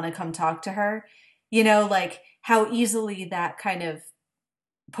want to come talk to her. Like how easily that kind of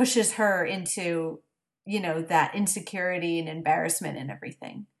pushes her into, that insecurity and embarrassment and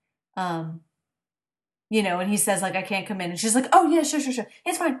everything. And he says like, I can't come in. And she's like, oh yeah, sure.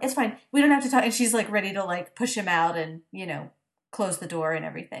 It's fine. It's fine. We don't have to talk. And she's like ready to like push him out and, close the door and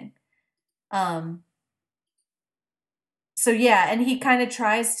everything. So yeah, and he kind of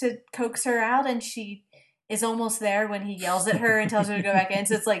tries to coax her out, and she is almost there when he yells at her and tells her to go back in.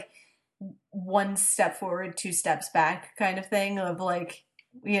 So it's like one step forward, two steps back kind of thing of like,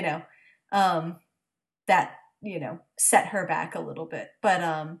 that, set her back a little bit.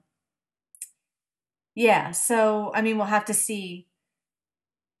 But yeah, so I mean, we'll have to see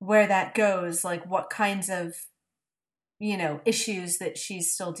where that goes, like what kinds of, issues that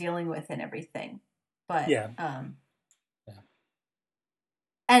she's still dealing with and everything. But Yeah.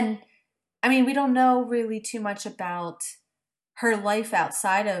 And I mean, we don't know really too much about her life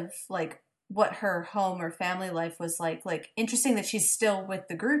outside of like what her home or family life was like. Like, interesting that she's still with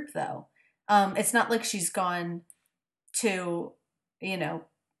the group though. It's not like she's gone to, you know,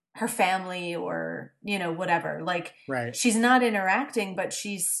 her family or, whatever. Like, Right. she's not interacting, but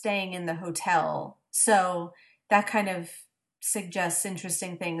she's staying in the hotel. So that kind of suggests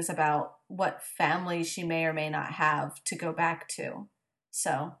interesting things about what family she may or may not have to go back to.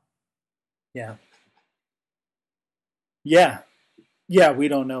 So, Yeah. Yeah. Yeah, we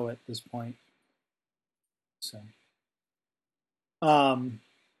don't know at this point. So,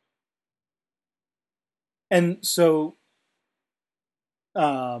 and so,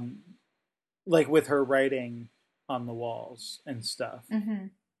 like with her writing on the walls and stuff,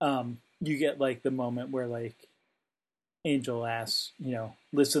 you get like the moment where like Angel asks,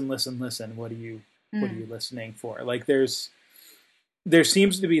 listen, what are you listening for? Like there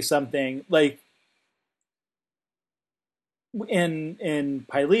seems to be something like in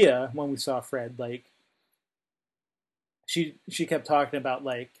Pylea when we saw Fred, like she kept talking about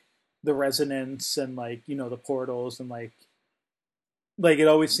like the resonance and like, the portals and like it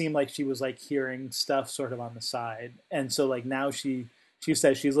always seemed like she was like hearing stuff sort of on the side. And so like now she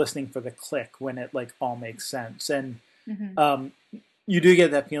says she's listening for the click when it like all makes sense. And you do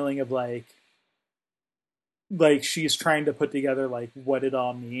get that feeling of like she's trying to put together like what it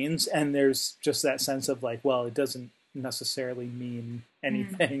all means, and there's just that sense of like, well, it doesn't necessarily mean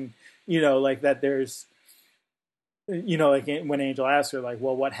anything, like that there's like when Angel asks her like,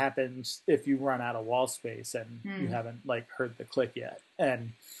 well, what happens if you run out of wall space and you haven't like heard the click yet?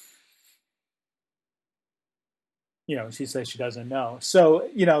 And she says she doesn't know. So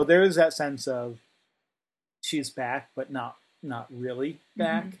there is that sense of she's back but not really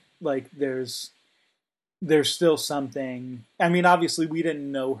back. Like there's still something. I mean, obviously we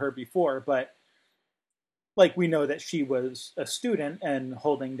didn't know her before, but like we know that she was a student and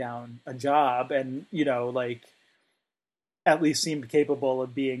holding down a job and like at least seemed capable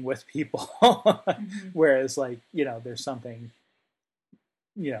of being with people. Whereas like there's something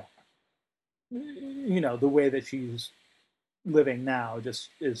the way that she's living now just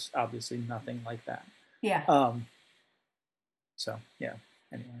is obviously nothing like that. So yeah,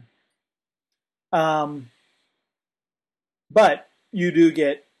 anyway. But you do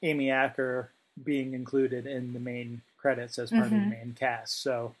get Amy Acker being included in the main credits as part of the main cast.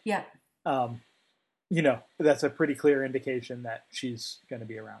 So yeah, that's a pretty clear indication that she's going to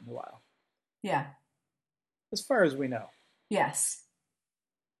be around a while. Yeah. As far as we know. Yes.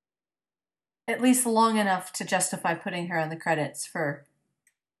 At least long enough to justify putting her on the credits for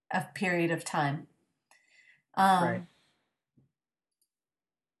a period of time. Right.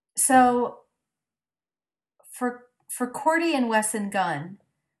 So for Cordy and Wes and Gunn,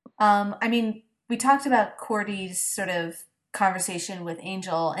 I mean, we talked about Cordy's sort of conversation with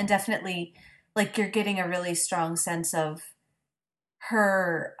Angel, and definitely like you're getting a really strong sense of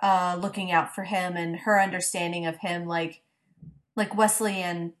her looking out for him and her understanding of him, like Wesley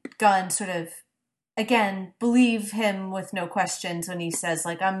and Gunn sort of again believe him with no questions when he says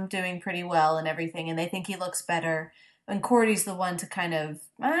like, I'm doing pretty well and everything, and they think he looks better. And Cordy's the one to kind of,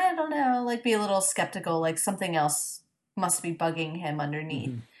 I don't know, like be a little skeptical, like something else must be bugging him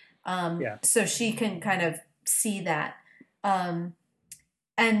underneath. So she can kind of see that. And,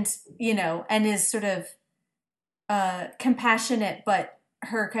 and is sort of compassionate, but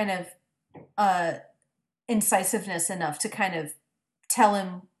her kind of incisiveness enough to kind of tell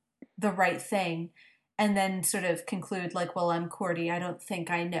him the right thing and then sort of conclude like, well, I'm Cordy, I don't think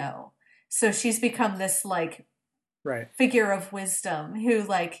I know. So she's become this like Right. figure of wisdom who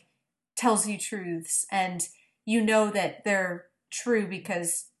like tells you truths, and you know that they're true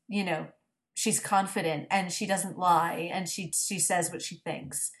because, you know, she's confident and she doesn't lie and she says what she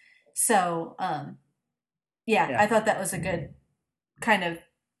thinks. So yeah, I thought that was a good kind of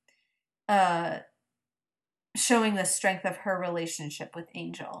showing the strength of her relationship with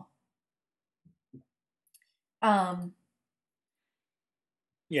Angel.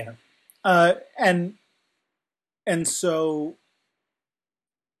 Yeah. And so,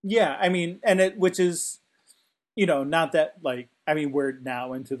 yeah, I mean, which is, you know, not that like, I mean, we're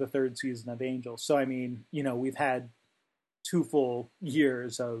now into the third season of Angel. So, I mean, you know, we've had 2 full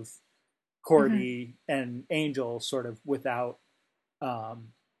years of Cordy and Angel sort of without,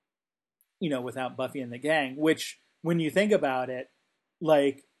 you know, without Buffy and the gang, which when you think about it,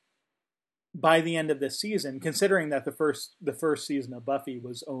 like by the end of this season, considering that the first season of Buffy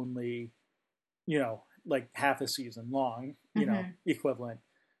was only, you know, like half a season long, you know, equivalent,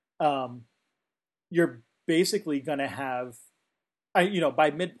 you're basically going to have, you know,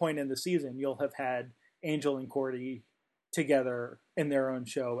 by midpoint in the season, you'll have had Angel and Cordy together in their own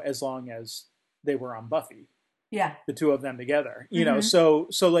show as long as they were on Buffy. Yeah. The 2 of them together, you know, so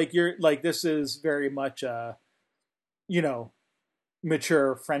like you're like, this is very much a, you know,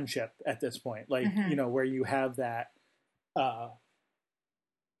 mature friendship at this point, like, you know, where you have that,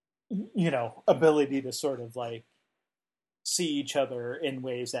 you know, ability to sort of like see each other in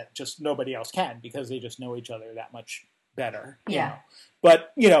ways that just nobody else can because they just know each other that much better. You know?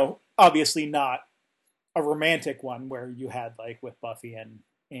 But, you know, obviously not a romantic one where you had like with Buffy and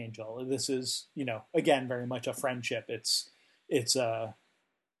Angel. This is, you know, again, very much a friendship. It's you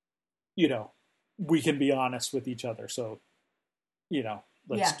know, we can be honest with each other. So, you know,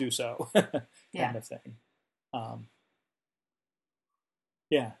 let's do so kind of thing.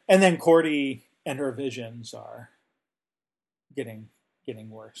 Yeah. And then Cordy and her visions are getting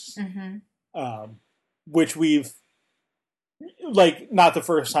worse. Which we've, like, not the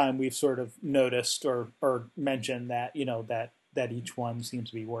first time we've sort of noticed or mentioned that, you know, that each one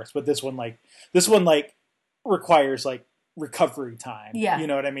seems to be worse. But this one requires like recovery time. Yeah. You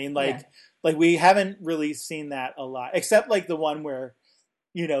know what I mean? Like we haven't really seen that a lot, except like the one where,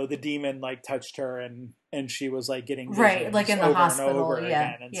 you know, the demon like touched her and she was like getting right, like in the hospital, and over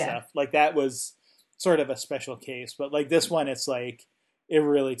again and stuff. Like that was sort of a special case, but like this one, it's like it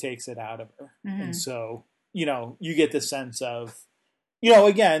really takes it out of her, and so, you know, you get the sense of, you know,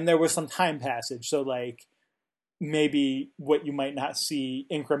 again, there was some time passage, so like maybe what you might not see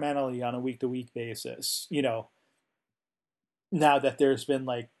incrementally on a week-to-week basis, you know, now that there's been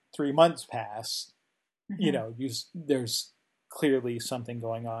like 3 months pass, you know, there's clearly something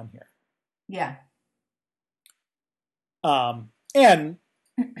going on here. Yeah. And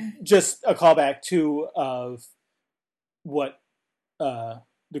just a callback too of what the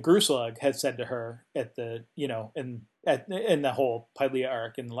Gruslug had said to her at the, you know, in the whole Pylea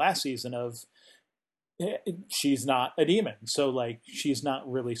arc in the last season of, she's not a demon, so like she's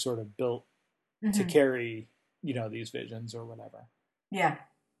not really sort of built to carry, you know, these visions or whatever. Yeah.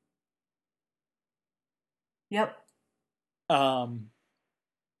 Yep. For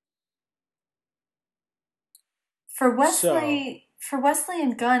Wesley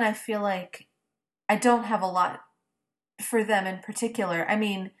and Gunn, I feel like I don't have a lot for them in particular. I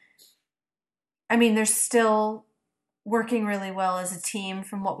mean, they're still working really well as a team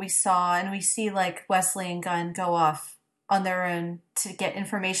from what we saw, and we see like Wesley and Gunn go off on their own to get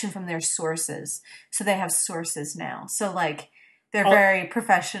information from their sources. So they have sources now. So like they're very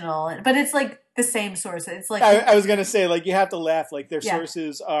professional, but it's like the same sources. It's like I was gonna say, like, you have to laugh, like their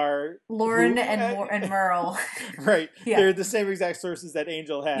sources are Lauren and Merle. Right. They're the same exact sources that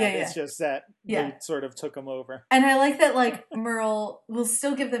Angel had. It's just that they sort of took them over. And I like that, like, Merle will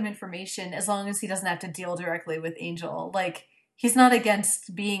still give them information as long as he doesn't have to deal directly with Angel. Like, he's not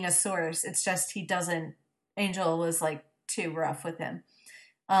against being a source. It's just Angel was like too rough with him.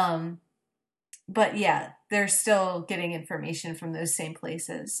 But yeah, they're still getting information from those same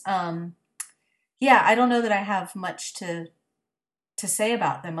places. Yeah, I don't know that I have much to say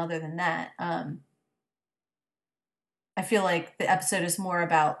about them other than that. I feel like the episode is more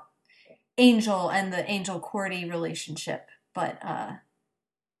about Angel and the Angel-Cordy relationship, but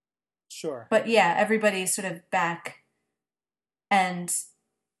sure. But yeah, everybody's sort of back and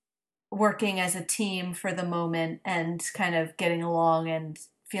working as a team for the moment and kind of getting along and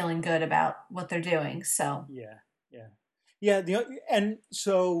feeling good about what they're doing. So yeah. And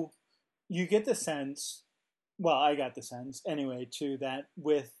so you get the sense well, I got the sense anyway too that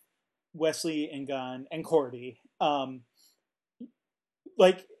with Wesley and Gunn and Cordy,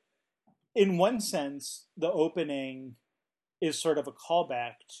 like in one sense, the opening is sort of a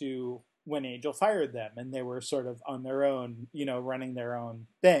callback to when Angel fired them and they were sort of on their own, running their own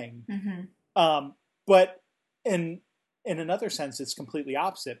thing. But in another sense, it's completely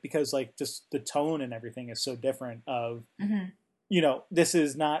opposite because like just the tone and everything is so different of, this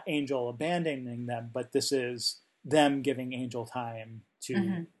is not Angel abandoning them, but this is them giving Angel time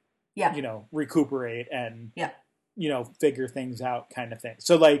to, recuperate and, figure things out kind of thing.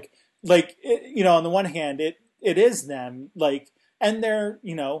 So like, on the one hand, it is them like, and they're,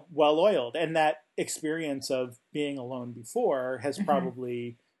 well oiled, and that experience of being alone before has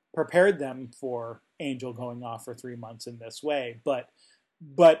probably prepared them for Angel going off for 3 months in this way. But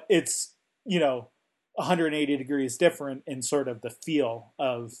it's, 180 degrees different in sort of the feel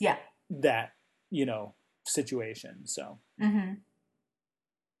of that, situation. So, and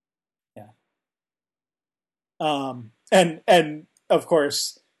of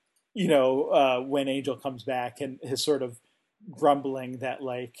course, when Angel comes back and his sort of grumbling that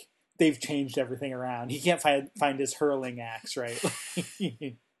like they've changed everything around. He can't find his hurling axe, right?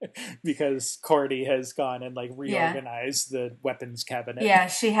 Because Cordy has gone and like reorganized the weapons cabinet. Yeah,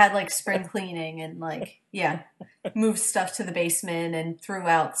 she had like spring cleaning and like moved stuff to the basement and threw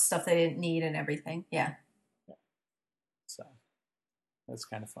out stuff they didn't need and everything. Yeah. So that's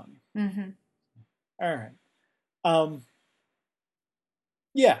kind of funny. All right.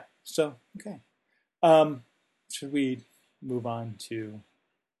 Yeah. So okay. Should we move on to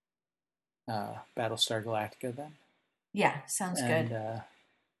Battlestar Galactica then? Yeah, sounds good.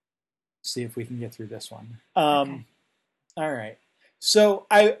 See if we can get through this one. Okay. All right. So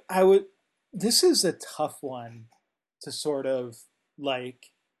I would. This is a tough one to sort of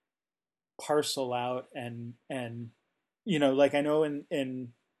like parcel out and like I know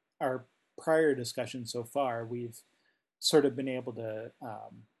in our prior discussion so far we've sort of been able to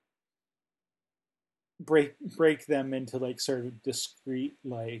break them into like sort of discrete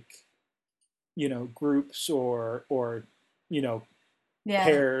like groups or pairs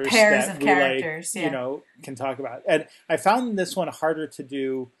that of we characters can talk about. And I found this one harder to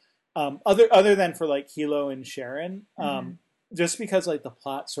do other than for like Hilo and Sharon just because like the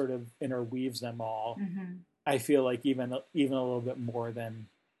plot sort of interweaves them all. I feel like even a little bit more than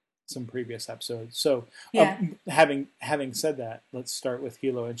some previous episodes. So having said that, let's start with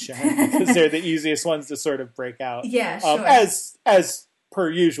Hilo and Sharon because they're the easiest ones to sort of break out. Yeah, sure. As per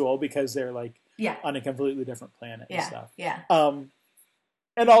usual because they're like on a completely different planet and stuff. Yeah.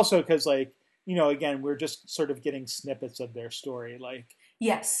 And also because like, again, we're just sort of getting snippets of their story. Like,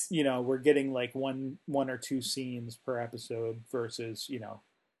 yes, we're getting like one or two scenes per episode versus,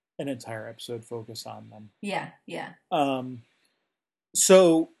 an entire episode focus on them. Yeah.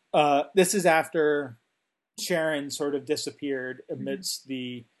 So this is after Sharon sort of disappeared amidst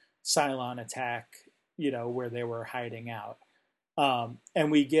the Cylon attack, where they were hiding out. And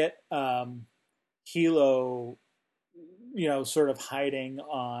we get Hilo, sort of hiding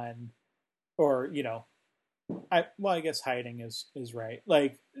on, or, I guess hiding is right.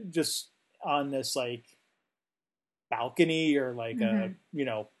 Like just on this like balcony or like a,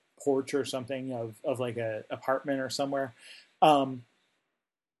 porch or something of like a apartment or somewhere.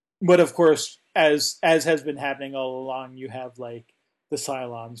 But of course, as has been happening all along, you have like the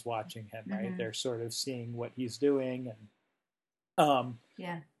Cylons watching him, right? They're sort of seeing what he's doing. And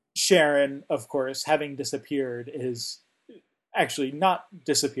Sharon, of course, having disappeared, is actually not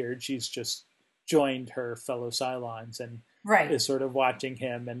disappeared. She's just joined her fellow Cylons and is sort of watching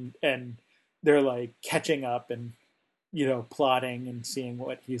him, and they're like catching up and plotting and seeing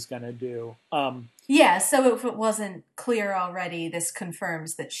what he's going to do. So if it wasn't clear already, this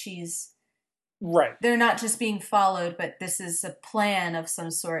confirms that she's right. They're not just being followed, but this is a plan of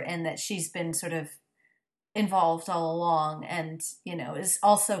some sort, and that she's been sort of involved all along, and is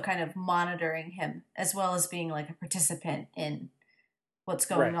also kind of monitoring him as well as being like a participant in what's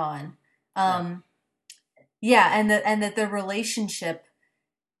going on. And that the relationship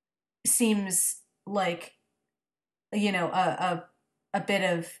seems like a bit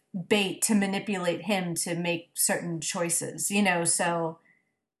of bait to manipulate him to make certain choices, so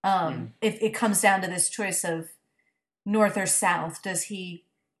if it comes down to this choice of north or south, does he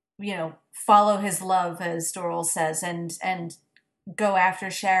follow his love, as Doral says, and go after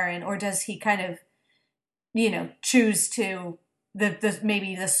Sharon, or does he kind of choose to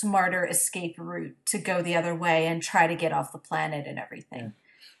maybe the smarter escape route to go the other way and try to get off the planet and everything?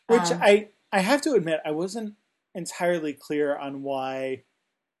 Which I have to admit, I wasn't entirely clear on why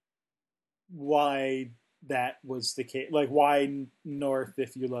that was the case. Like, why north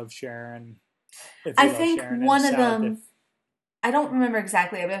if you love Sharon, I think and one of south if them, I don't remember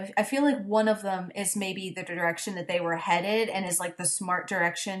exactly, but I feel like one of them is maybe the direction that they were headed and is like the smart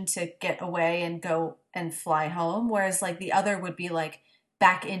direction to get away and go and fly home. Whereas like the other would be like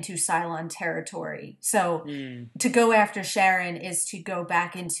back into Cylon territory. So Hmm. to go after Sharon is to go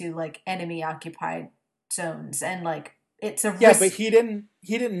back into like enemy occupied zones. And like it's a Yeah, but risk. he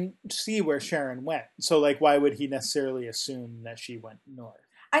didn't see where Sharon went. So like, why would he necessarily assume that she went north?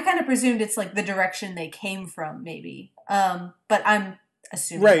 I kind of presumed it's like the direction they came from, maybe. But I'm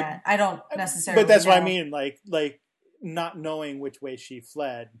assuming Right. that. I don't But necessarily that's what I know. mean. Like not knowing which way she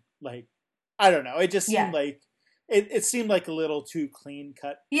fled. Like, I don't know. It just seemed Yeah. like it seemed like a little too clean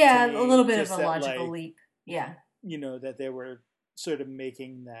cut to Yeah, a little me. bit of a Just that, logical like, leap. Yeah. that they were sort of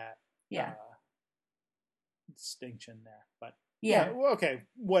making that Yeah. distinction there. But yeah, Yeah. well, okay,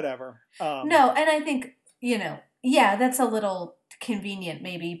 whatever. No, and I think, yeah, that's a little convenient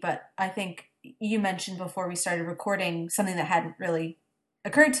maybe, but I think you mentioned before we started recording something that hadn't really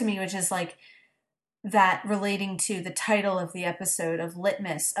occurred to me, which is like that relating to the title of the episode of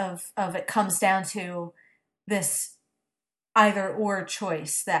Litmus of it comes down to this either or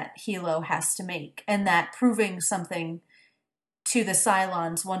choice that Hilo has to make, and that proving something to the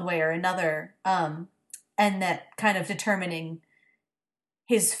Cylons one way or another, and that kind of determining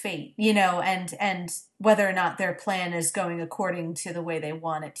his fate, and whether or not their plan is going according to the way they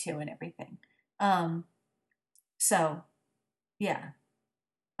want it to and everything. Um, so yeah.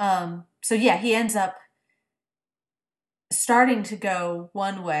 So yeah, he ends up starting to go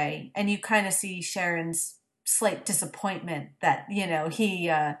one way, and you kind of see Sharon's slight disappointment that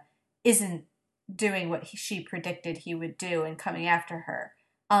he isn't doing what she predicted he would do and coming after her.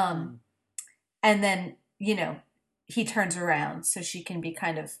 Hmm. And then he turns around so she can be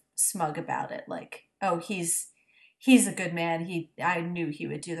kind of smug about it, like, oh, he's a good man. I knew he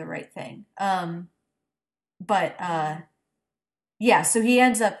would do the right thing. But yeah, so he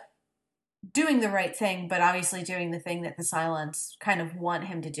ends up doing the right thing, but obviously doing the thing that the Cylons kind of want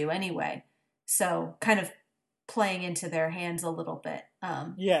him to do anyway. So kind of playing into their hands a little bit.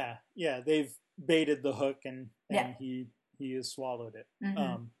 Yeah, they've baited the hook, Yeah. and he has swallowed it.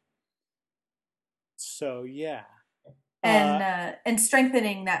 Mm-hmm. So yeah. And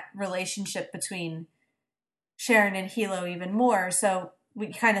strengthening that relationship between Sharon and Hilo even more. So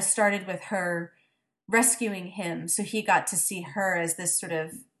we kind of started with her rescuing him, so he got to see her as this sort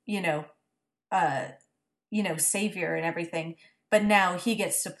of uh, savior and everything. But now he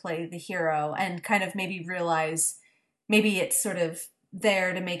gets to play the hero and kind of maybe realize, maybe it's sort of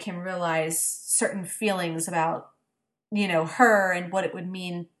there to make him realize certain feelings about, her and what it would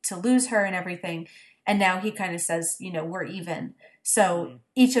mean to lose her and everything. And now he kind of says, we're even. So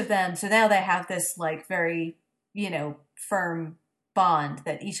each of them, so now they have this like very, firm bond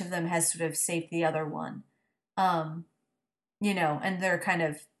that each of them has sort of saved the other one. And they're kind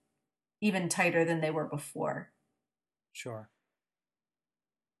of even tighter than they were before. Sure.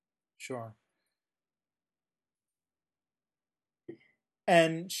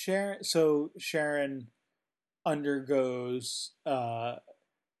 And Sharon undergoes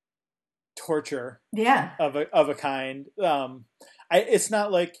torture Yeah. of a kind. It's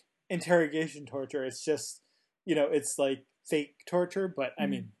not like interrogation torture. It's just it's like fake torture, but I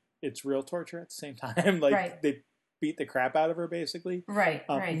mean it's real torture at the same time. Like Right. they beat the crap out of her basically. Right.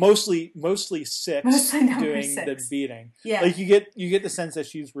 Mostly Six Mostly number doing 6. the beating. Yeah. Like you get the sense that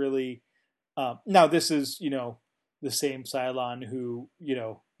she's really. Now this is the same Cylon who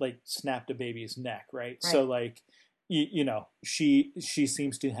like snapped a baby's neck, right? So like she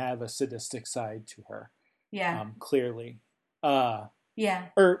seems to have a sadistic side to her. Yeah. Clearly. Yeah.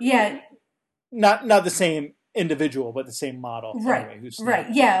 Or Yeah. not the same individual, but the same model. Right. Anyway, Right.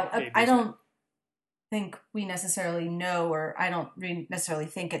 Yeah. I don't think we necessarily know, or I don't necessarily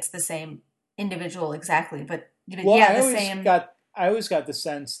think it's the same individual exactly, but well, yeah, the same. I always got the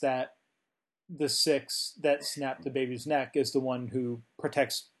sense that the 6 that snapped the baby's neck is the one who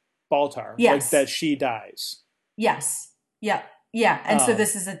protects Baltar. Yes. Like that she dies. Yes. Yeah. Yeah. And so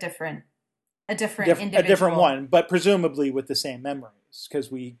this is a different individual. A different one, but presumably with the same memories, because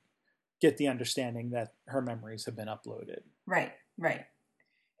we get the understanding that her memories have been uploaded. Right.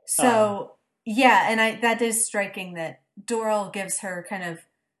 So yeah, and that is striking that Doral gives her kind of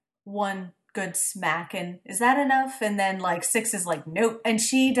one good smack, and is that enough? And then like 6 is like, nope. And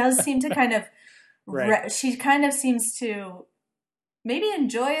she does seem to kind of right. She kind of seems to, maybe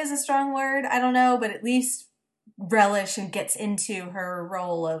enjoy is a strong word, I don't know, but at least relish and gets into her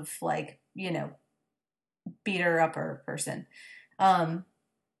role of like, beater upper person.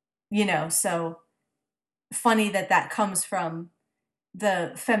 So funny that that comes from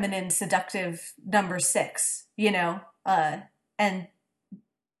the feminine seductive number 6, and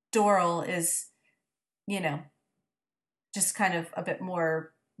Doral is, you know, just kind of a bit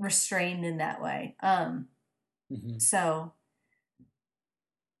more restrained in that way. So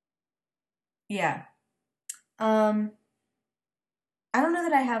yeah. I don't know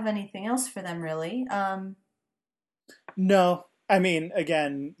that I have anything else for them really. No, I mean,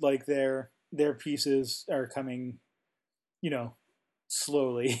 again, like their pieces are coming,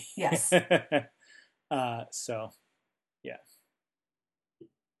 slowly. Yes. So yeah.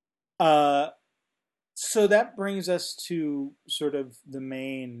 Uh, so that brings us to sort of the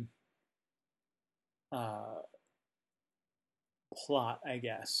main uh, plot, I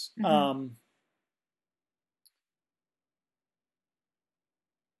guess.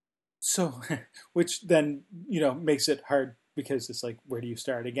 So, which then makes it hard because it's like, where do you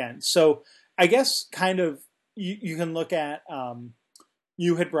start again? So, I guess kind of you can look at.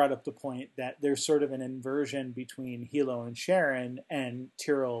 You had brought up the point that there's sort of an inversion between Hilo and Sharon and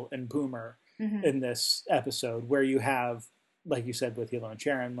Tyrell and Boomer in this episode, where you have, like you said, with Hilo and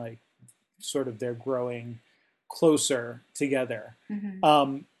Sharon, like sort of they're growing closer together,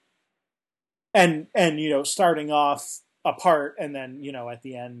 and starting off apart, and then at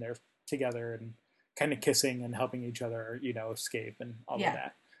the end they're together and kind of kissing and helping each other, escape and all of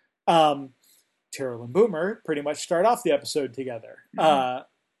that. Tyrell and Boomer pretty much start off the episode together,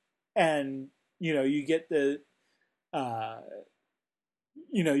 and you get the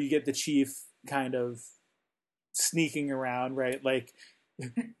you get the chief kind of sneaking around, right? Like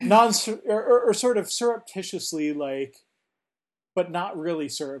or sort of surreptitiously, like, but not really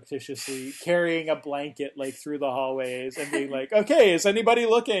surreptitiously, carrying a blanket like through the hallways and being like, okay, is anybody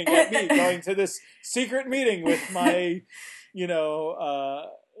looking at me going to this secret meeting with my,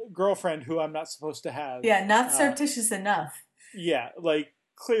 girlfriend who I'm not supposed to have? Yeah, not surreptitious enough. Yeah, like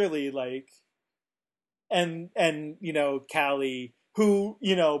clearly, like, and Callie, who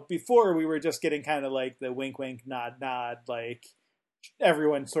before we were just getting kind of like the wink wink nod nod, like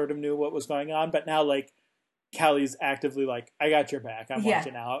everyone sort of knew what was going on, but now like Callie's actively like, I got your back, I'm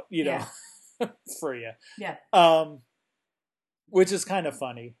watching out, for you. Yeah. Which is kind of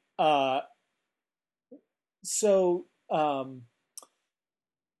funny.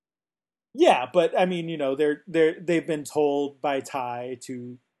 Yeah, but I mean, they've been told by Ty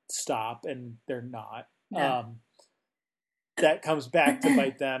to stop, and they're not. No. That comes back to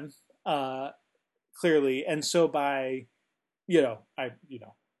bite them, clearly, and so by,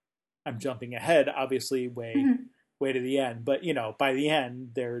 I'm jumping ahead, obviously, way to the end, but by the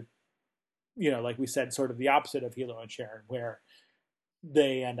end, they're, like we said, sort of the opposite of Hilo and Sharon, where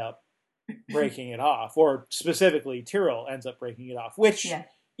they end up breaking it off, or specifically Tyrell ends up breaking it off, which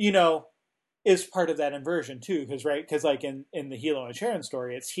is part of that inversion too, because like in the Hilo and Sharon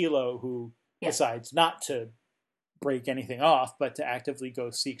story, it's Hilo who decides not to break anything off, but to actively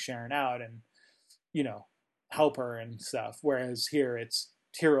go seek Sharon out and help her and stuff, whereas here it's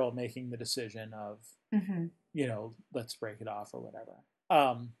Tyrell making the decision of let's break it off or whatever.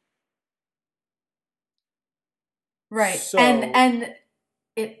 Right. So, and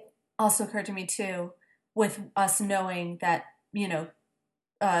it also occurred to me too, with us knowing that the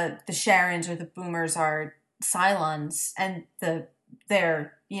Sharons or the Boomers are Cylons, and the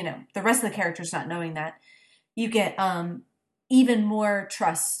rest of the characters not knowing that, you get even more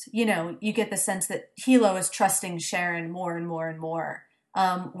trust. You get the sense that Hilo is trusting Sharon more and more and more,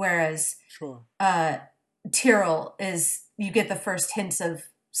 whereas Tyrell is, you get the first hints of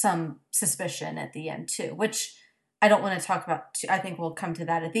some suspicion at the end too, which I don't want to talk about. I think we'll come to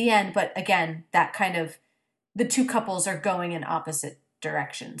that at the end, but again, that kind of, the two couples are going in opposite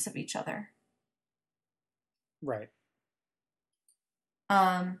directions of each other. Right.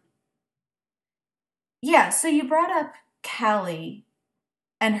 Yeah, so you brought up Callie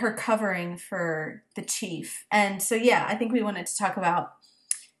and her covering for the chief. And so, yeah, I think we wanted to talk about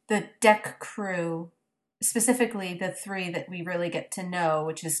the deck crew, specifically the three that we really get to know,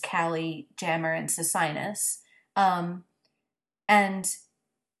 which is Callie, Jammer, and Sosinus. And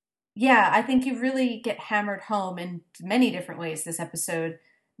yeah, I think you really get hammered home in many different ways this episode,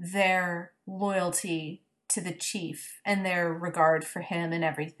 their loyalty to the chief and their regard for him and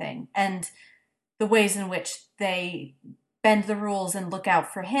everything. And the ways in which they bend the rules and look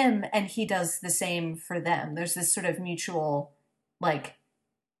out for him, and he does the same for them. There's this sort of mutual, like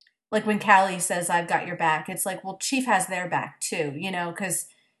when Callie says, I've got your back, it's like, well, Chief has their back too, because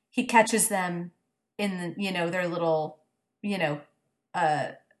he catches them in, their little,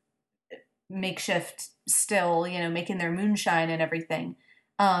 makeshift still, making their moonshine and everything.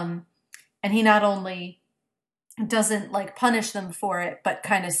 And he not only doesn't like punish them for it, but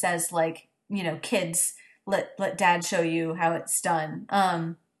kind of says like, kids, let dad show you how it's done.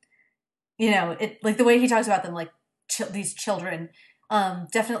 It like the way he talks about them, like these children,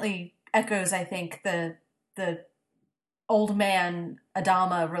 definitely echoes, I think, the old man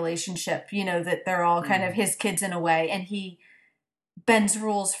Adama relationship, that they're all kind of his kids in a way, and he bends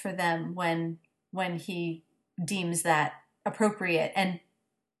rules for them when he deems that appropriate. And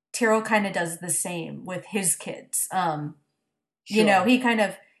Tyrell kind of does the same with his kids. Sure. He kind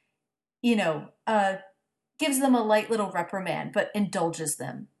of, gives them a light little reprimand, but indulges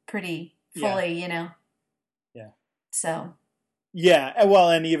them pretty fully, Yeah. So. Yeah. Well,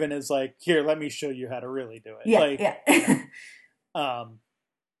 and even is like, here, let me show you how to really do it. Yeah. Like, Yeah.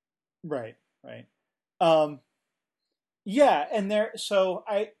 Right. Right. Um, yeah. And so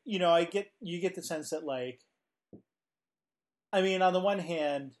you get the sense that like, I mean, on the one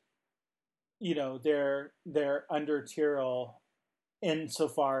hand, they're under Tyrell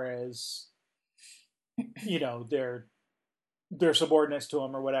insofar as, they're subordinates to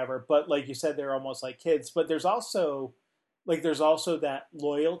him or whatever. But like you said, they're almost like kids. But there's also that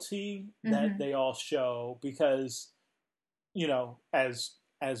loyalty that they all show because,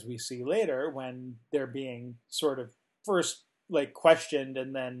 as we see later when they're being sort of first like questioned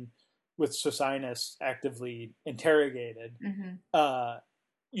and then with Socinus actively interrogated,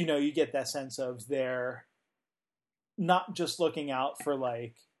 you get that sense of they're not just looking out for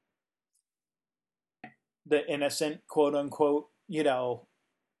like the innocent quote unquote,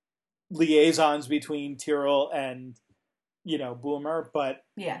 liaisons between Tyrell and, Boomer, but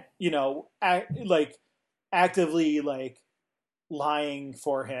yeah, like actively like lying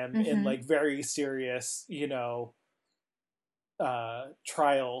for him in like very serious,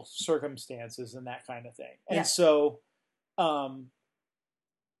 trial circumstances and that kind of thing. And so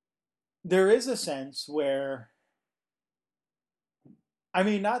there is a sense where, I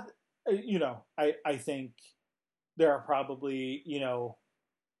mean, not, I think there are probably,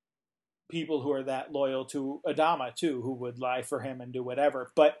 people who are that loyal to Adama too, who would lie for him and do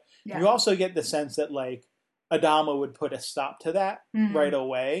whatever. But you also get the sense that like Adama would put a stop to that right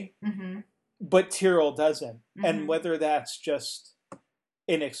away, but Tyrell doesn't. And whether that's just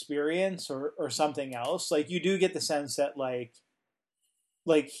inexperience or something else, like you do get the sense that like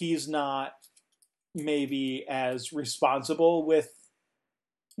he's not maybe as responsible with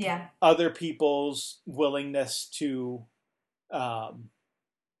other people's willingness to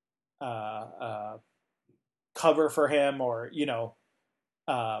cover for him or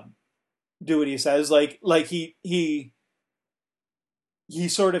do what he says. Like he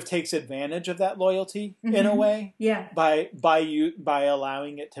sort of takes advantage of that loyalty in a way, by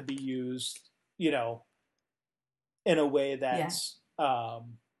allowing it to be used, in a way that's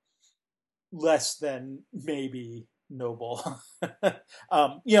less than maybe noble.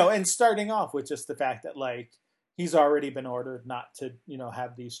 And starting off with just the fact that like he's already been ordered not to,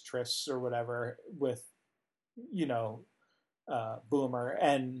 have these trysts or whatever with, Boomer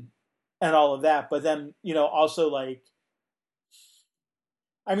and all of that. But then, also like,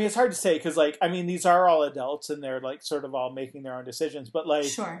 I mean, it's hard to say because like, I mean, these are all adults and they're like sort of all making their own decisions, but like,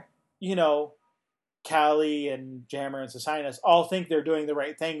 Callie and Jammer and Socinus all think they're doing the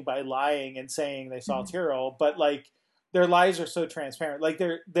right thing by lying and saying they saw Tyrell, but like their lies are so transparent. Like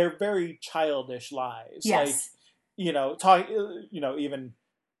they're very childish lies. Yes. Like, even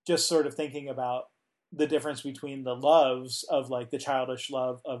just sort of thinking about the difference between the loves of like the childish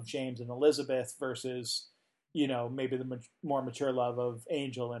love of James and Elizabeth versus, maybe the more mature love of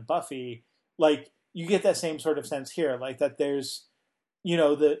Angel and Buffy. Like you get that same sort of sense here, like that there's,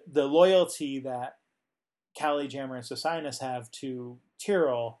 the loyalty that Callie, Jammer, and Socinus have to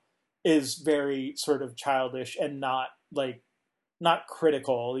Tyrell is very sort of childish and not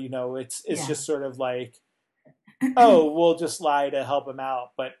critical. It's just sort of like, oh, we'll just lie to help him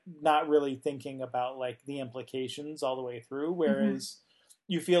out, but not really thinking about like the implications all the way through. Whereas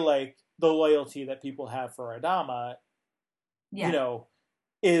you feel like the loyalty that people have for Adama,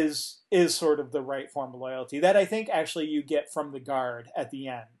 is sort of the right form of loyalty that I think actually you get from the guard at the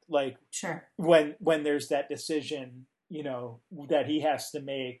end. Like when there's that decision, that he has to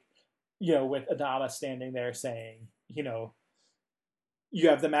make, with Adama standing there saying, you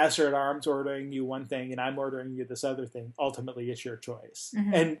have the master at arms ordering you one thing and I'm ordering you this other thing. Ultimately it's your choice.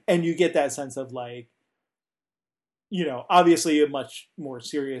 And you get that sense of like, obviously a much more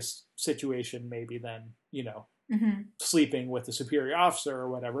serious situation maybe than, sleeping with a superior officer or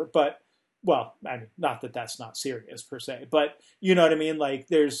whatever. But, well, I mean, not that that's not serious per se, but you know what I mean? Like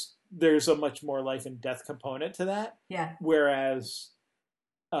there's a much more life and death component to that. Yeah. Whereas,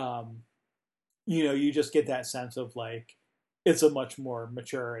 you just get that sense of like it's a much more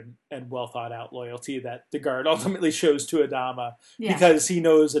mature and well thought out loyalty that the guard ultimately shows to Adama Yeah. because he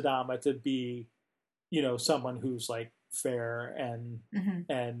knows Adama to be, someone who's like fair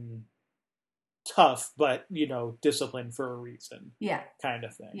and tough, but disciplined for a reason. Yeah. Kind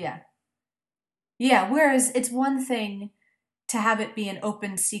of thing. Yeah. Yeah. Whereas it's one thing to have it be an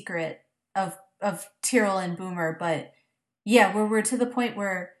open secret of Tyrell and Boomer, but yeah, we're to the point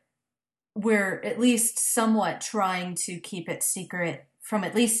where we're at least somewhat trying to keep it secret from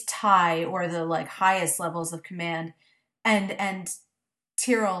at least Ty or the like highest levels of command, and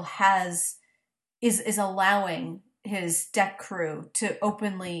Tyrell is allowing his deck crew to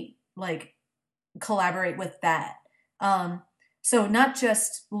openly like collaborate with that. So not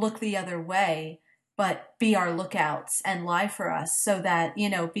just look the other way, but be our lookouts and lie for us so that,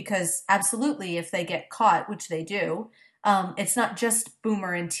 because absolutely if they get caught, which they do, it's not just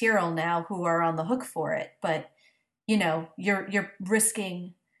Boomer and Tyrell now who are on the hook for it, but, you're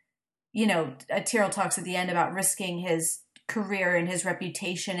risking, Tyrell talks at the end about risking his career and his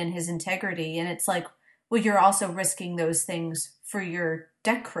reputation and his integrity. And it's like, well, you're also risking those things for your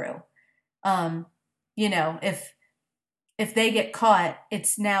deck crew. If they get caught,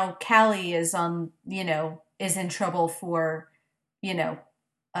 it's now Callie is on, is in trouble for, you know,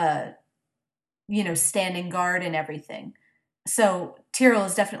 uh, standing guard and everything. So Tyrell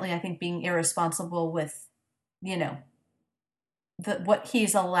is definitely, I think, being irresponsible with, what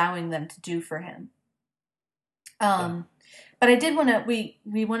he's allowing them to do for him. But I did want to,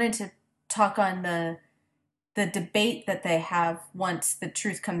 we wanted to talk on the debate that they have once the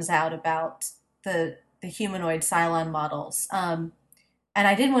truth comes out about the humanoid Cylon models. And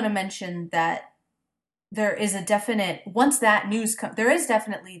I did want to mention that there is a definite, once that news there is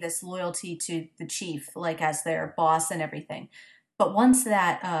definitely this loyalty to the chief, like as their boss and everything. But once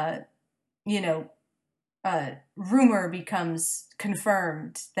that, rumor becomes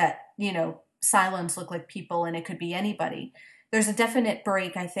confirmed that, Cylons look like people and it could be anybody, there's a definite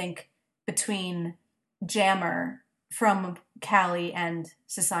break, I think, between Jammer from Callie and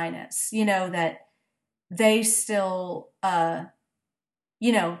Cecynus, that they still,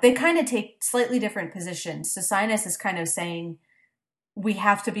 they kind of take slightly different positions. Cecynus is kind of saying we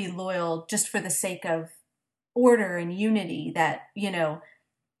have to be loyal just for the sake of order and unity, that,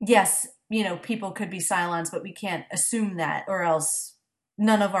 yes, people could be Cylons, but we can't assume that, or else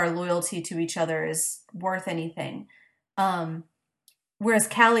none of our loyalty to each other is worth anything. Whereas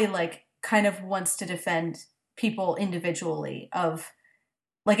Callie, like, kind of wants to defend people individually, of,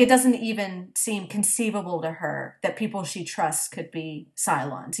 like, it doesn't even seem conceivable to her that people she trusts could be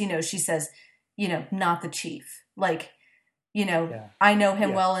Cylons. She says, not the chief. Like, I know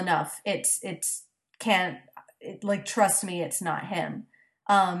him well enough. Trust me, it's not him.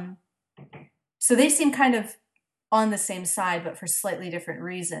 So they seem kind of on the same side, but for slightly different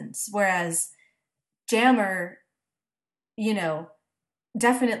reasons. Whereas Jammer,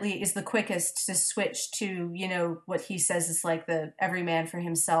 definitely is the quickest to switch to, what he says is like the every man for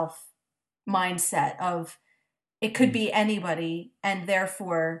himself mindset of it could be anybody, and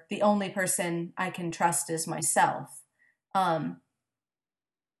therefore the only person I can trust is myself.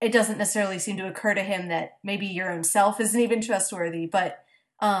 It doesn't necessarily seem to occur to him that maybe your own self isn't even trustworthy, but,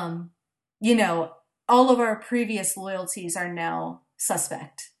 all of our previous loyalties are now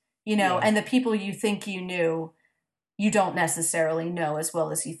suspect, and the people you think you knew, you don't necessarily know as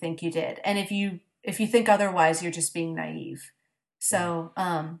well as you think you did. And if you think otherwise, you're just being naive. So,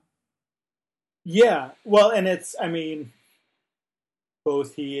 yeah. Well, and it's, I mean,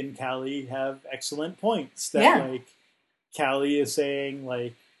 both he and Callie have excellent points that like Callie is saying,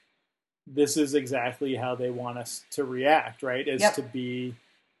 like, this is exactly how they want us to react, right? Is to be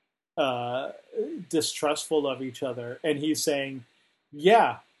distrustful of each other. And he's saying,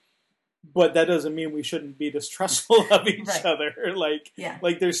 yeah, but that doesn't mean we shouldn't be distrustful of each other. Like,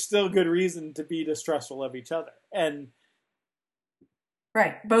 there's still good reason to be distrustful of each other. And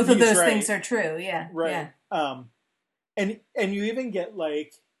both of those things are true. Yeah. Right. Yeah. And you even get,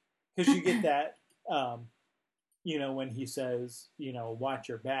 like, because you get that, when he says, watch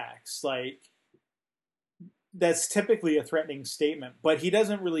your backs, like, that's typically a threatening statement, but he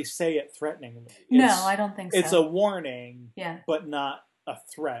doesn't really say it threateningly. No, I don't think so. It's a warning, but not a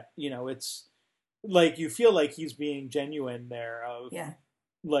threat. It's like you feel like he's being genuine there. Of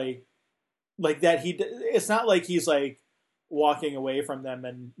like that. It's not like he's like walking away from them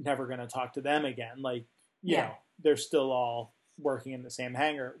and never going to talk to them again. Like, you know, they're still all working in the same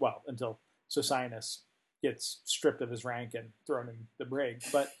hangar. Well, until Cecynus gets stripped of his rank and thrown in the brig,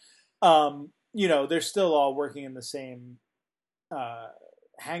 but they're still all working in the same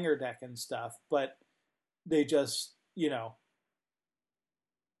hangar deck and stuff, but they just,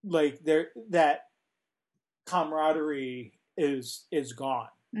 like that camaraderie is gone,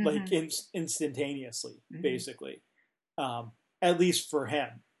 like instantaneously, basically. At least for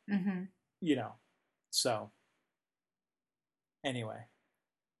him, so anyway.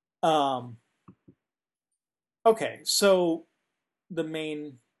 Okay, so the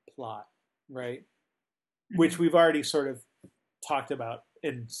main plot, right? Which we've already sort of talked about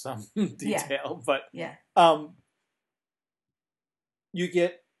in some detail, but you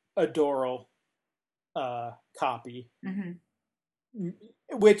get a Doral copy,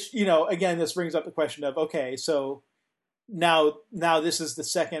 which, again, this brings up the question of, okay, so now this is the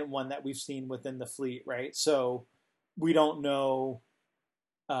second one that we've seen within the fleet, right? So we don't know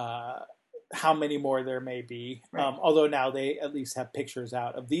how many more there may be, right. Although now they at least have pictures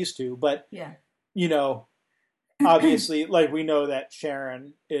out of these two, but obviously, like, we know that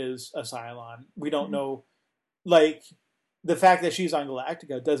Sharon is a Cylon. We don't know, like, the fact that she's on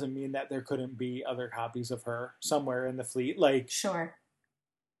Galactica doesn't mean that there couldn't be other copies of her somewhere in the fleet. Like, sure,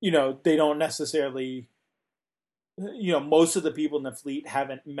 they don't necessarily, most of the people in the fleet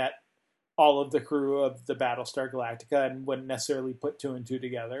haven't met all of the crew of the Battlestar Galactica and wouldn't necessarily put two and two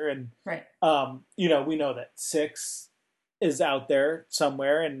together. And, right. We know that Six is out there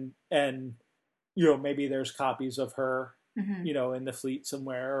somewhere, and maybe there's copies of her, in the fleet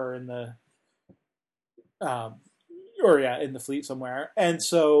somewhere, or in the, in the fleet somewhere. And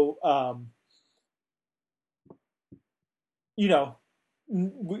so,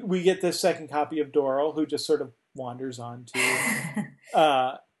 we get this second copy of Doral, who just sort of wanders on to,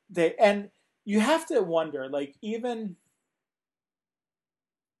 and you have to wonder, like, even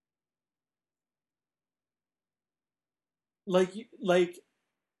like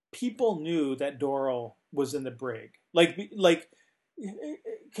people knew that Doral was in the brig, like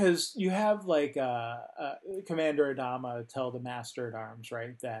because you have like Commander Adama tell the Master at Arms,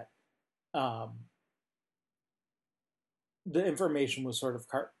 right, that the information was sort of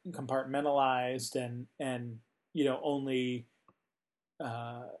compartmentalized, and only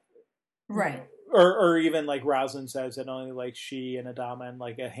right, or even like Roslin says that only like she and Adama and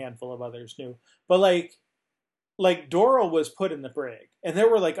like a handful of others knew, but like Doral was put in the brig, and there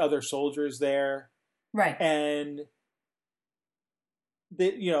were like other soldiers there, right, and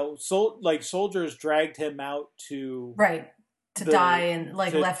they, soldiers dragged him out to die and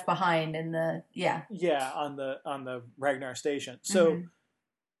like left behind in the on the Ragnar station. So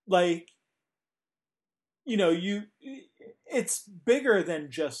like it's bigger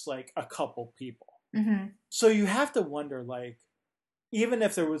than just like a couple people. So you have to wonder, like, even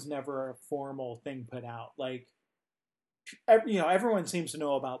if there was never a formal thing put out, like, everyone seems to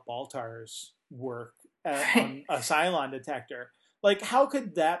know about Baltar's work on a Cylon detector. Like, how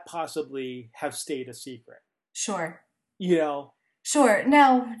could that possibly have stayed a secret? Sure. Sure.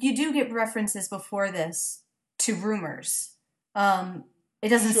 Now, you do get references before this to rumors. It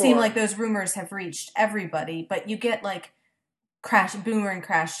doesn't seem like those rumors have reached everybody, but you get like Boomer and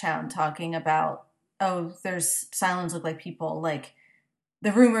Crashtown talking about, oh, there's Cylons look like people. Like,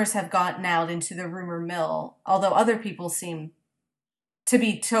 the rumors have gotten out into the rumor mill, although other people seem to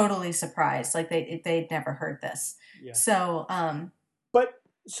be totally surprised, like they'd never heard this. Yeah. So, but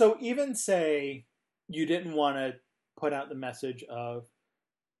so even say you didn't want to put out the message of,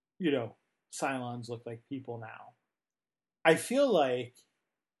 Cylons look like people now, I feel like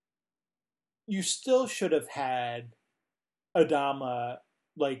you still should have had Adama,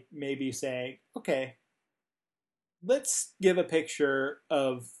 like, maybe saying, okay, let's give a picture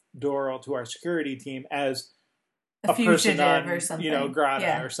of Doral to our security team as a person on, or something.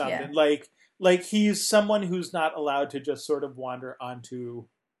 Grata or something. Yeah. Like he's someone who's not allowed to just sort of wander onto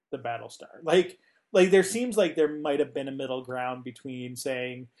the Battlestar. Like there seems like there might have been a middle ground between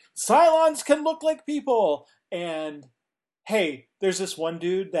saying Cylons can look like people and, hey, there's this one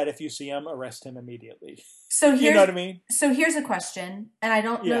dude that if you see him, arrest him immediately. So you know what I mean? So here's a question, and I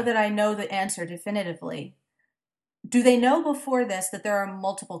don't know that I know the answer definitively. Do they know before this that there are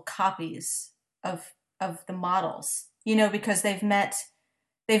multiple copies of the models? Because they've met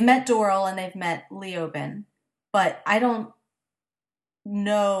Doral and they've met Leoben, but I don't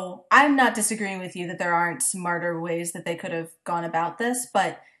know. I'm not disagreeing with you that there aren't smarter ways that they could have gone about this,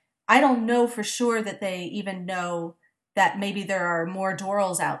 but I don't know for sure that they even know that maybe there are more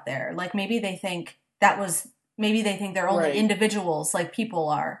Dorals out there. Like, maybe they think they're only individuals like people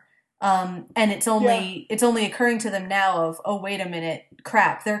are. And it's only occurring to them now of, oh, wait a minute,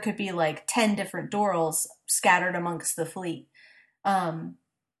 crap, there could be like 10 different Dorals scattered amongst the fleet. Yeah,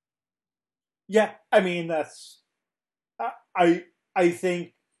 I mean, that's I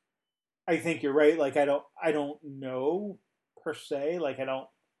think you're right. Like I don't know per se. Like I don't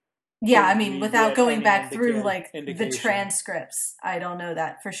Yeah, I think mean, we without get going any back through like the indication. transcripts, I don't know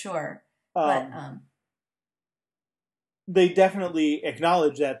that for sure. But Um, they definitely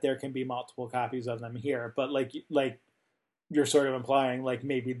acknowledge that there can be multiple copies of them here, but like you're sort of implying like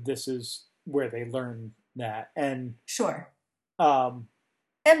maybe this is where they learn that, and sure. um,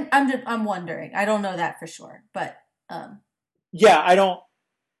 And I'm wondering. I don't know that for sure, um, yeah, I don't.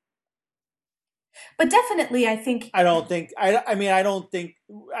 but definitely, I think I don't think. I mean, I don't think.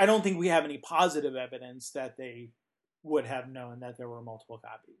 I don't think we have any positive evidence that they would have known that there were multiple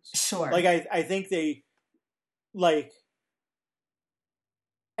copies. sure. Like I think they like,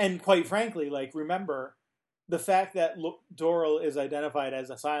 and quite frankly, like remember the fact that Doral is identified as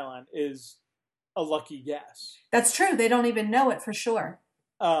a Cylon is a lucky guess. That's true. They don't even know it for sure.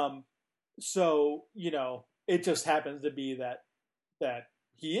 Um, so it just happens to be that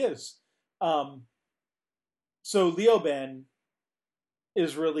he is. Um, so Leoben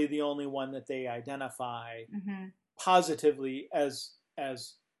is really the only one that they identify Mm-hmm. positively as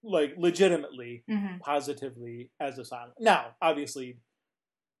like legitimately Mm-hmm. positively as a Cylon. Now, obviously,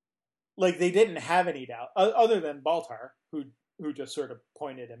 like they didn't have any doubt other than Baltar, who just sort of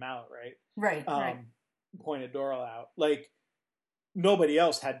pointed him out, right? Right. Right. Pointed Doral out. Like nobody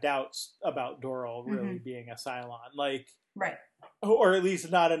else had doubts about Doral really Mm-hmm. being a Cylon. Like, Right. or at least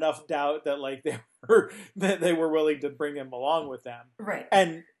not enough doubt that like they were willing to bring him along with them. Right.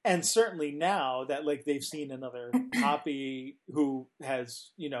 And certainly now that like they've seen another copy who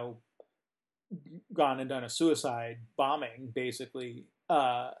has gone and done a suicide bombing, basically.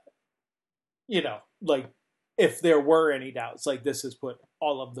 Like if there were any doubts, like this has put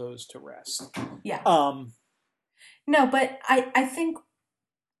all of those to rest. Yeah. Um, No, but I think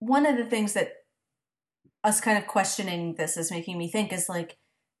one of the things that us kind of questioning this is making me think is like,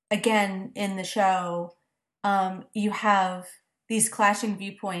 again, in the show, you have these clashing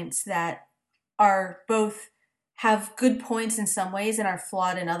viewpoints that are both have good points in some ways and are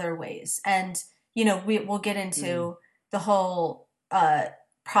flawed in other ways. And, we'll get into the whole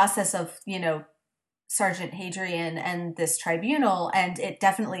process of, Sergeant Hadrian and this tribunal, and it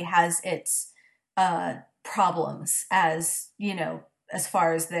definitely has its problems as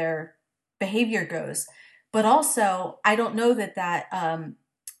far as their behavior goes. But also, I don't know that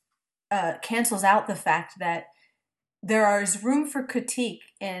cancels out the fact that there is room for critique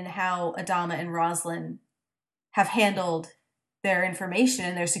in how Adama and Roslin have handled their information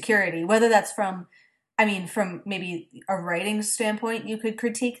and their security, whether that's from maybe a writing standpoint, you could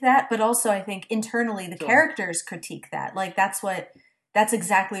critique that, but also I think internally the characters critique that. Like that's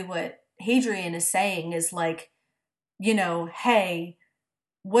exactly what Hadrian is saying is like, hey,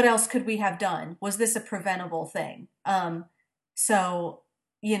 what else could we have done? Was this a preventable thing? So,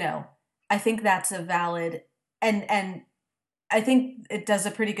 I think that's a valid and I think it does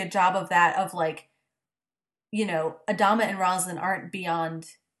a pretty good job of that of like, Adama and Roslin aren't beyond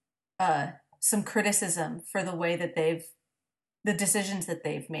some criticism for the way that the decisions that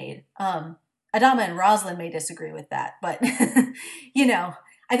they've made. Adama and Roslin may disagree with that, but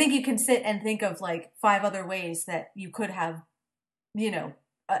I think you can sit and think of like 5 other ways that you could have,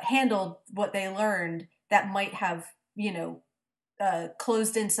 handled what they learned that might have,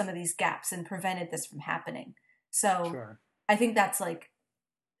 closed in some of these gaps and prevented this from happening. So sure. I think that's like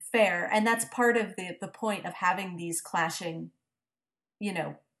fair, and that's part of the point of having these clashing,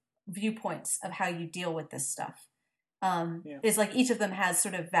 viewpoints of how you deal with this stuff. Is like each of them has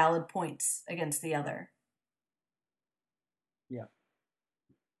sort of valid points against the other. Yeah.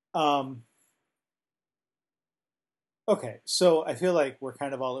 Okay, so I feel like we're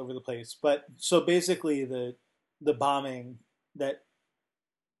kind of all over the place, but so basically the bombing that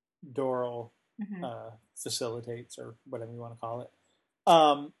Doral facilitates, or whatever you want to call it,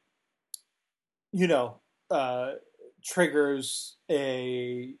 triggers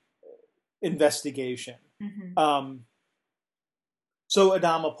a investigation. So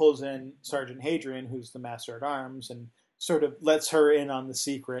Adama pulls in Sergeant Hadrian, who's the Master at Arms, and sort of lets her in on the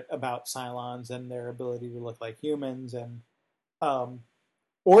secret about Cylons and their ability to look like humans, and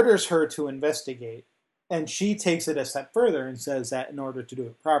orders her to investigate. And she takes it a step further and says that in order to do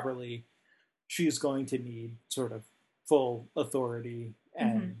it properly, she's going to need sort of full authority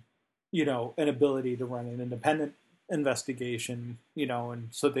and, an ability to run an independent investigation, and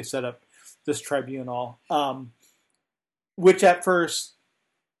so they set up this tribunal, which at first,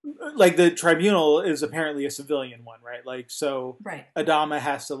 like the tribunal is apparently a civilian one, right? Like, so right. Adama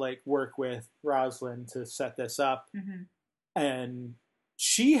has to like work with Roslin to set this up, and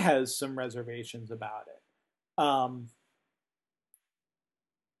she has some reservations about it.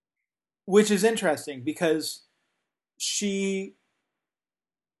 which is interesting because she,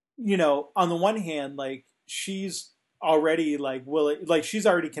 on the one hand, like she's already like willing, like she's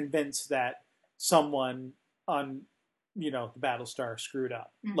already convinced that someone on, the Battlestar screwed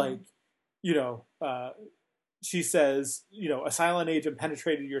up. Mhm. Like, she says, a silent agent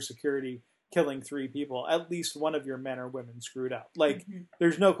penetrated your security, killing 3 people. At least one of your men or women screwed up. Like,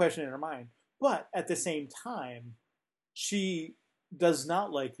 there's no question in her mind. But at the same time, she does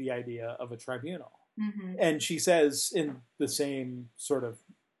not like the idea of a tribunal. Mm-hmm. And she says in the same sort of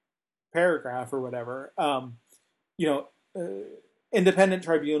paragraph or whatever, independent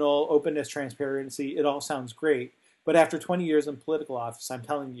tribunal, openness, transparency, it all sounds great. But after 20 years in political office, I'm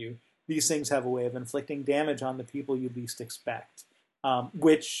telling you, these things have a way of inflicting damage on the people you least expect,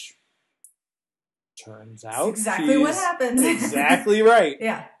 which turns out that's exactly what happens. Exactly right.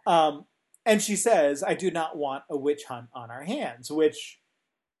 Yeah. And she says, I do not want a witch hunt on our hands, which,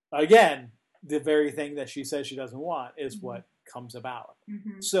 again, the very thing that she says she doesn't want is what comes about.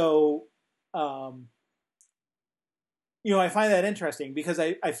 Mm-hmm. So, I find that interesting because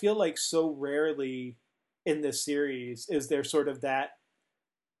I feel like so rarely in this series is there sort of that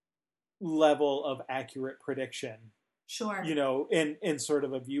level of accurate prediction. Sure. In sort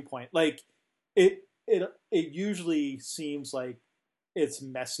of a viewpoint. Like it usually seems like it's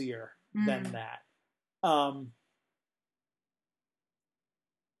messier than that. And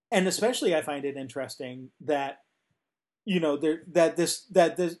especially I find it interesting that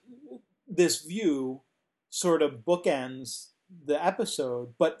this view sort of bookends the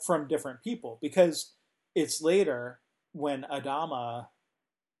episode, but from different people, because it's later when Adama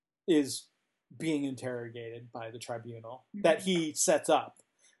is being interrogated by the tribunal that he sets up,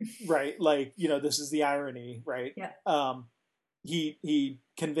 right? Like, this is the irony, right? Yeah. He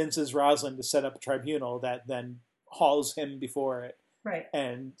convinces Rosalind to set up a tribunal that then hauls him before it, right,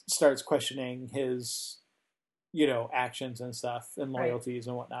 and starts questioning his, actions and stuff and loyalties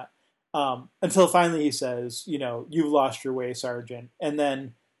and whatnot. Until finally he says, you've lost your way, Sergeant. And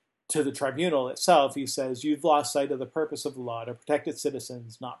then to the tribunal itself, he says, you've lost sight of the purpose of the law to protect its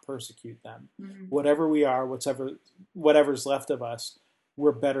citizens, not persecute them. Mm-hmm. Whatever we are, whatever's left of us,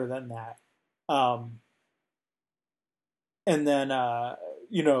 we're better than that. And then,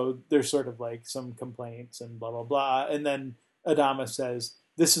 there's sort of like some complaints and blah, blah, blah. And then Adama says,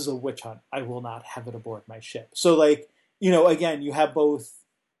 this is a witch hunt. I will not have it aboard my ship. So, like, again, you have both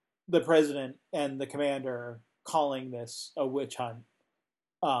the president and the commander calling this a witch hunt,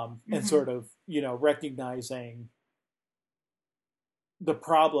 and sort of, recognizing the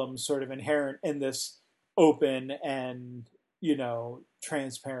problems sort of inherent in this open and,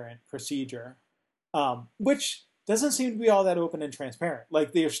 transparent procedure, which doesn't seem to be all that open and transparent.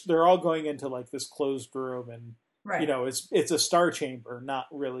 Like they're all going into like this closed room and, it's a star chamber, not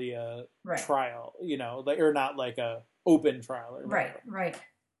really a trial, or not like a open trial or whatever. Right.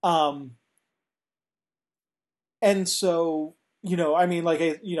 And so, I mean, like,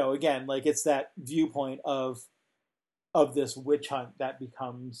 again, like it's that viewpoint of this witch hunt that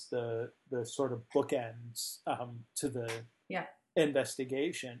becomes the sort of bookends to the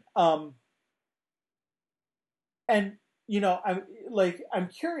investigation. And I'm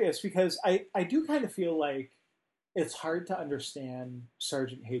curious because I do kind of feel like it's hard to understand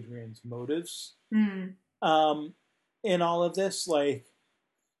Sergeant Hadrian's motives in all of this. Like,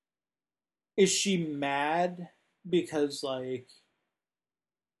 is she mad because like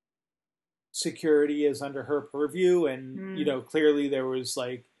security is under her purview and clearly there was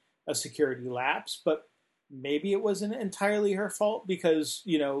like a security lapse, but maybe it wasn't entirely her fault because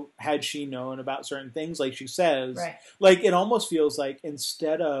had she known about certain things, like she says, like it almost feels like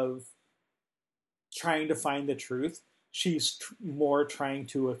instead of trying to find the truth, she's more trying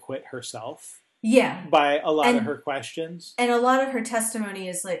to acquit herself. Yeah. By a lot of her questions. And a lot of her testimony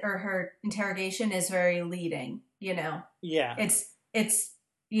is like, or her interrogation is very leading, Yeah. It's,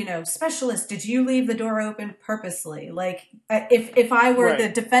 specialist, did you leave the door open purposely? Like, if I were the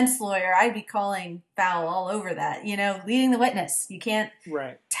defense lawyer, I'd be calling foul all over that, leading the witness. You can't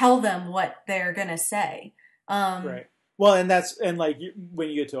tell them what they're going to say. Right. Well, and like when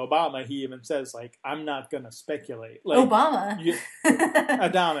you get to Obama, he even says like, "I'm not going to speculate." Like Obama,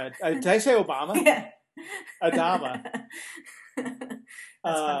 Adama. Did I say Obama? Yeah. Adama.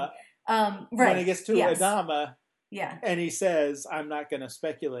 That's funny. When it gets to Adama, yeah, and he says, "I'm not going to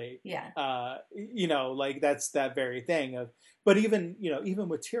speculate." Yeah. Like that's that very thing of. But even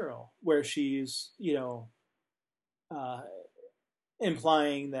with Tyrell, where she's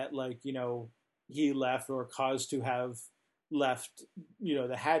implying that like he left or caused to have left,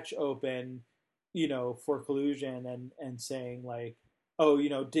 the hatch open, for collusion and saying like, oh,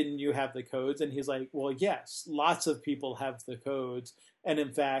 didn't you have the codes? And he's like, well, yes, lots of people have the codes. And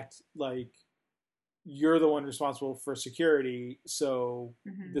in fact, like, you're the one responsible for security, so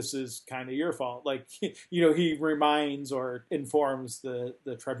this is kind of your fault. Like, he reminds or informs the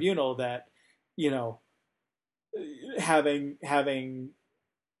tribunal that, having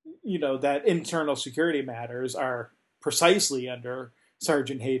that internal security matters are precisely under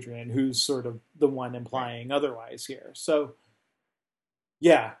Sergeant Hadrian, who's sort of the one implying otherwise here. So,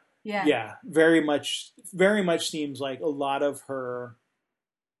 yeah, very much seems like a lot of her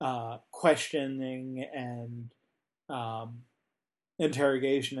questioning and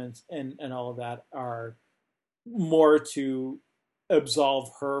interrogation and all of that are more to absolve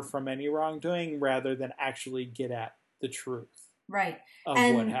her from any wrongdoing rather than actually get at the truth, right, of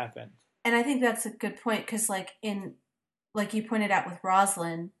what happened. And I think that's a good point, because like you pointed out with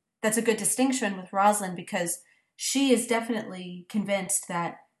Rosalind, that's a good distinction with Rosalind, because she is definitely convinced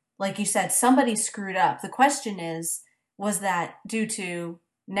that, like you said, somebody screwed up. The question is, was that due to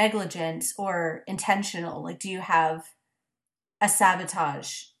negligence or intentional? Like, do you have a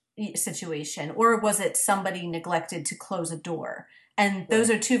sabotage situation, or was it somebody neglected to close a door? And those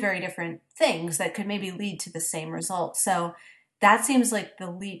are two very different things that could maybe lead to the same result. So that seems like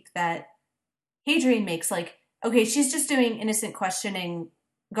the leap that Hadrian makes. Like, okay, she's just doing innocent questioning,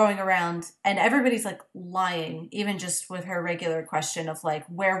 going around, and everybody's like lying, even just with her regular question of like,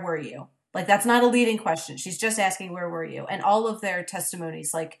 where were you? Like, that's not a leading question. She's just asking, where were you? And all of their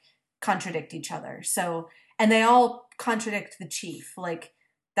testimonies like contradict each other. So, and they all contradict the chief. Like,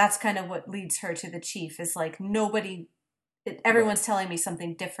 that's kind of what leads her to the chief, is like, everyone's telling me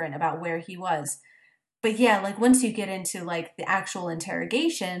something different about where he was. But yeah, like once you get into like the actual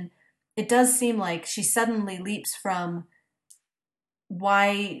interrogation, it does seem like she suddenly leaps from,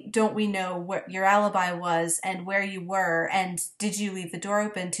 why don't we know what your alibi was and where you were and did you leave the door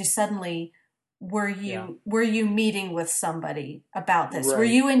open, to suddenly, were you meeting with somebody about this? Were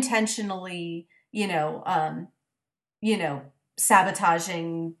you intentionally,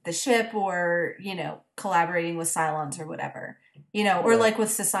 sabotaging the ship, or, collaborating with Cylons or whatever, or like with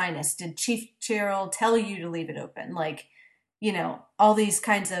Socinus, did Chief Tyrrell tell you to leave it open? Like, all these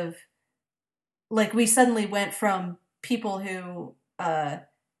kinds of, like, we suddenly went from people who,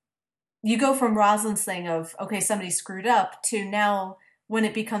 you go from Rosalind's thing of, okay, somebody screwed up, to now when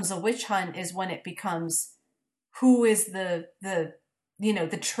it becomes a witch hunt is when it becomes, who is the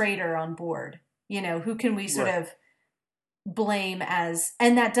traitor on board? Who can we sort of blame as,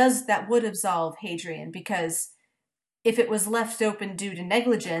 and that would absolve Hadrian, because if it was left open due to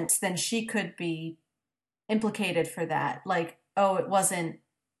negligence, then she could be implicated for that. Like, oh, it wasn't,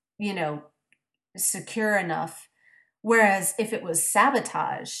 secure enough. Whereas if it was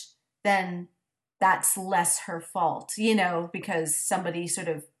sabotage, then that's less her fault, because somebody sort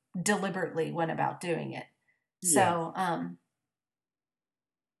of deliberately went about doing it. So,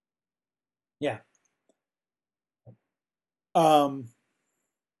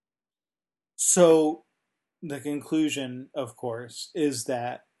 So the conclusion, of course, is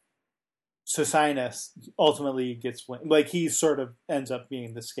that Socinus ultimately gets blamed. Like, he sort of ends up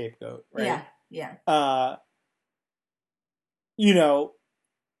being the scapegoat, right? Yeah.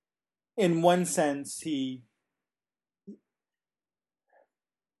 In one sense,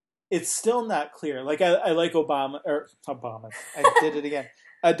 it's still not clear. Like, I like Obama. I did it again.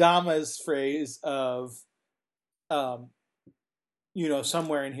 Adama's phrase of,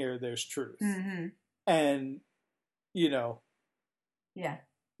 somewhere in here there's truth. Mm-hmm. And,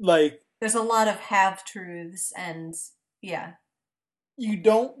 like, there's a lot of half-truths, and you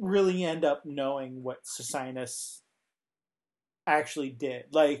don't really end up knowing what Socinus actually did.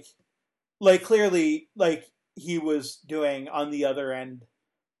 Like clearly, like, he was doing on the other end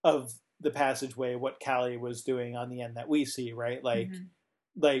of the passageway what Callie was doing on the end that we see, right? Like,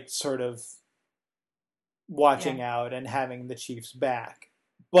 like sort of watching out and having the Chief's back.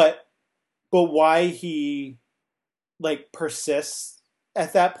 But why he like persists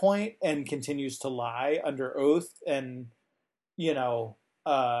at that point and continues to lie under oath and,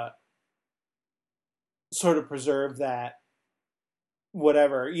 sort of preserve that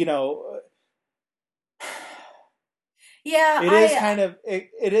whatever, it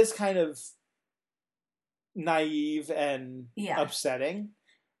is kind of naive and upsetting.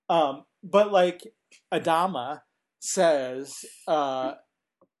 But like Adama says,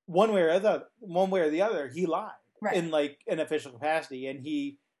 one way or the other, he lied in like an official capacity, and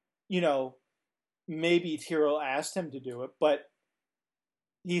he, maybe Tyrrell asked him to do it, but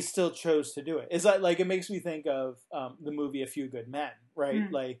he still chose to do it. Is that like, it makes me think of the movie A Few Good Men,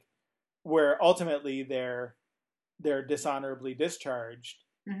 right? Like, where ultimately they're they're dishonorably discharged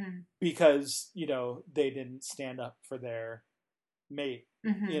Mm-hmm. because, you know, they didn't stand up for their mate,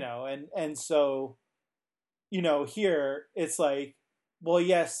 Mm-hmm. you know, and so, you know, here it's like, well,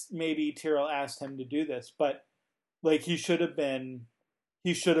 yes, maybe Tyrell asked him to do this, but like he should have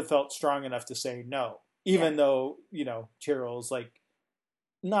felt strong enough to say no, even though, you know, Tyrell's like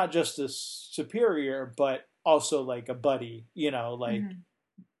not just a superior, but also like a buddy, you know, like Mm-hmm.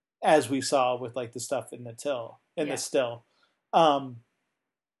 as we saw with like the stuff in the the still.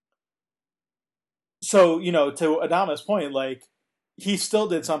 So, you know, to Adama's point, like he still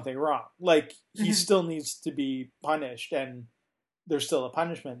did something wrong. Like he Mm-hmm. still needs to be punished, and there's still a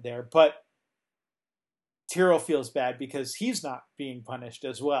punishment there. But Tyrell feels bad because he's not being punished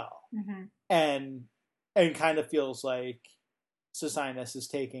as well, Mm-hmm. and kind of feels like Sosinus is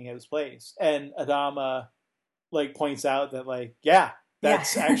taking his place. And Adama like points out that like, yeah,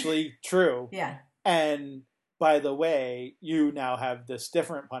 that's actually true. Yeah. And by the way, you now have this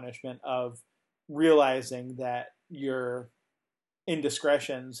different punishment of realizing that your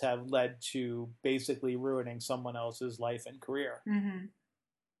indiscretions have led to basically ruining someone else's life and career. Mm-hmm.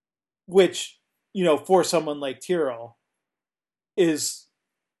 Which, you know, for someone like Tyrell is,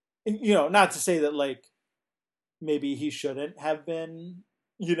 you know, not to say that like maybe he shouldn't have been,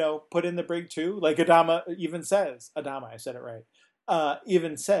 you know, put in the brig too. Like Adama even says, I said it right.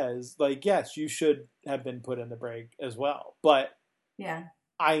 Even says like, yes, you should have been put in the brig as well, but yeah,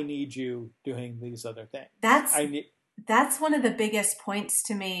 I need you doing these other things. That's one of the biggest points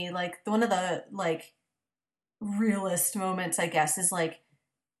to me. Like one of the like realist moments, I guess, is like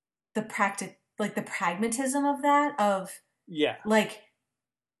the pragmatism of that. Of like,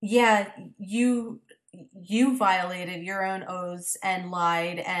 yeah, you violated your own oaths and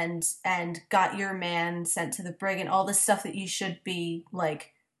lied and got your man sent to the brig and all this stuff that you should be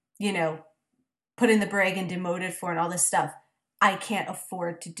like, you know, put in the brig and demoted for and all this stuff. I can't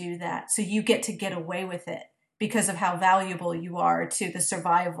afford to do that. So you get to get away with it because of how valuable you are to the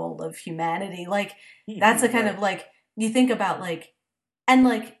survival of humanity. Like that's a kind of like, you think about like, and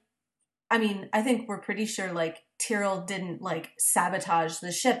like, I mean, I think we're pretty sure like Tyrell didn't like sabotage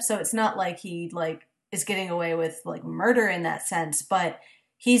the ship. So it's not like he like is getting away with like murder in that sense, but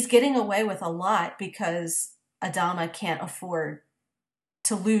he's getting away with a lot because Adama can't afford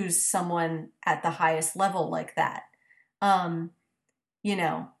to lose someone at the highest level like that. You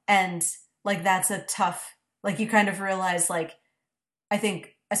know, and like that's a tough, like you kind of realize like, I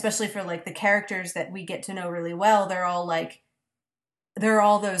think especially for like the characters that we get to know really well, they're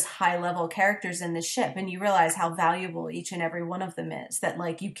all those high level characters in the ship, and you realize how valuable each and every one of them is, that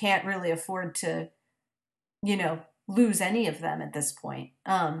like you can't really afford to, you know, lose any of them at this point.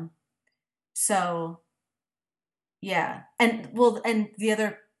 So yeah. And well, and the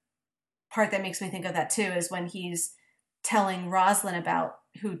other part that makes me think of that too is when he's telling Roslin about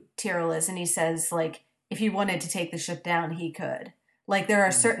who Tyrell is, and he says like if he wanted to take the ship down, he could. Like there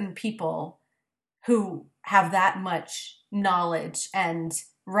are certain people who have that much knowledge and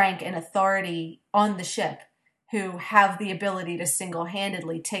rank and authority on the ship who have the ability to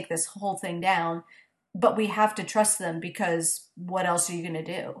single-handedly take this whole thing down, but we have to trust them because what else are you going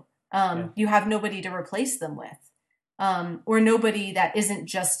to do? You have nobody to replace them with, or nobody that isn't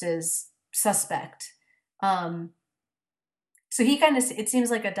just as suspect. So he kind of, it seems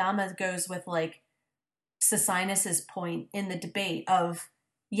like Adama goes with like Sosinus's point in the debate of,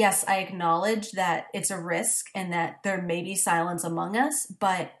 yes, I acknowledge that it's a risk and that there may be silence among us,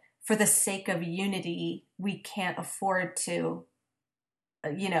 but for the sake of unity, we can't afford to,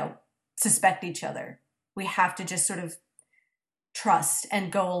 you know, suspect each other. We have to just sort of trust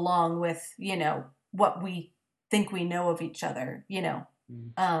and go along with, you know, what we think we know of each other, you know.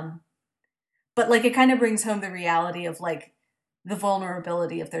 But like it kind of brings home the reality of like the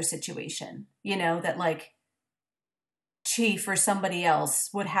vulnerability of their situation, you know, that like Chief or somebody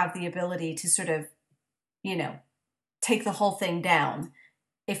else would have the ability to sort of, you know, take the whole thing down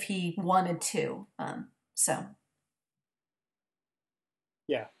if he wanted to. So.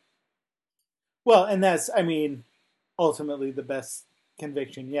 Yeah. Well, and that's, I mean, ultimately the best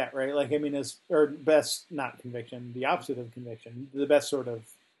conviction yet, right? Like, I mean, or best, not conviction, the opposite of conviction, the best sort of,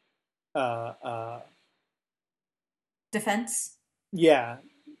 defense? Yeah.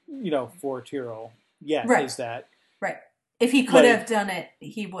 You know, for Tyrell. Yeah. Right. Is that. Right. If he could have done it,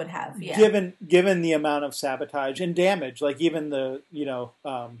 he would have. Yeah. Given the amount of sabotage and damage, like even the, you know,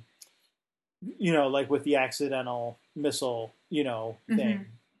 like with the accidental missile, you know, thing,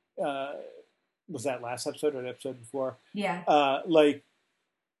 was that last episode or the episode before? Yeah. Like,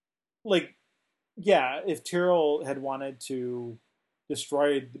 yeah, if Tyrell had wanted to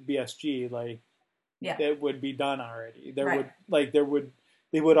destroy the BSG, like, Yeah. it would be done already. There Right. would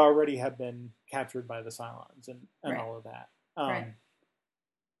they would already have been captured by the Cylons and Right. all of that. Right.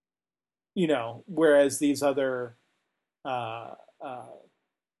 You know, whereas these other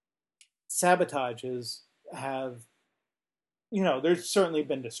sabotages have, you know, there's certainly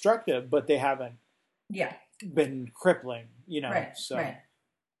been destructive, but they haven't Yeah. been crippling, you know. Right. So, Right.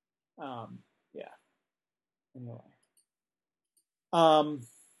 Yeah. Anyway,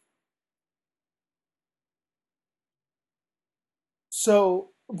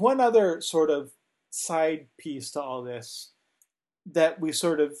 so one other sort of side piece to all this that we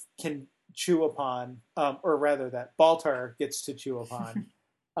sort of can chew upon, or rather that Baltar gets to chew upon,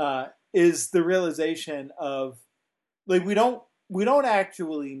 is the realization of, like, we don't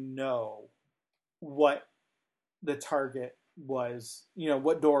actually know what the target was, you know,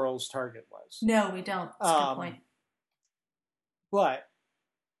 what Doral's target was. No, we don't. That's a good point. But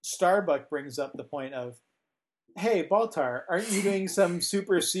Starbuck brings up the point of, hey, Baltar, aren't you doing some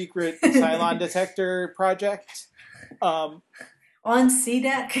super secret Cylon detector project? On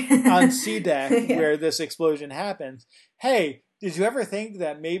C-Deck? On C-Deck, Yeah. where this explosion happens. Hey, did you ever think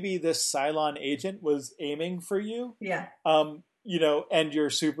that maybe this Cylon agent was aiming for you? Yeah. You know, and your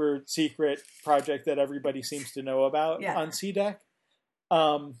super secret project that everybody seems to know about on C-Deck.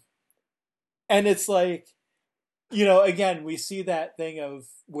 And it's like, you know, again, we see that thing of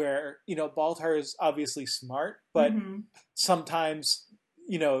where, you know, Baltar is obviously smart, but sometimes,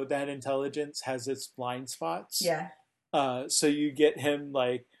 you know, that intelligence has its blind spots. Yeah. So you get him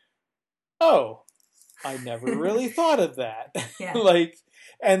like, oh, I never really thought of that. Yeah. Like,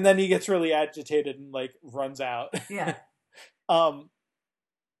 and then he gets really agitated and like runs out. Yeah.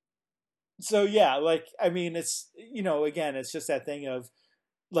 So yeah, like, I mean, it's, you know, again, it's just that thing of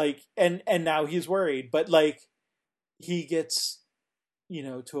like, and now he's worried, but like he gets, you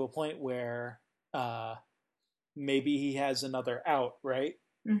know, to a point where maybe he has another out, right?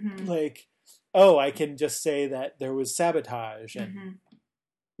 Like, oh, I can just say that there was sabotage and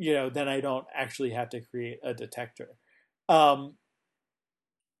you know, then I don't actually have to create a detector.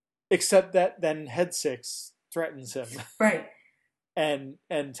 Except that then Head Six threatens him. Right. And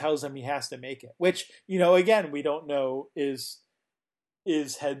tells him he has to make it. Which, you know, again, we don't know is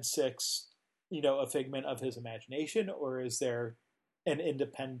Head Six, you know, a figment of his imagination, or is there an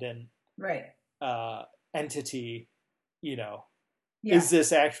independent entity, you know? Yeah. Is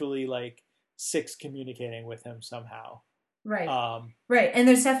this actually like Six communicating with him somehow? Right. Right. And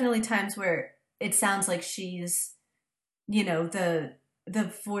there's definitely times where it sounds like she's, you know, the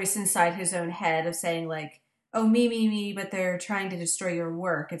voice inside his own head of saying like, oh, me, but they're trying to destroy your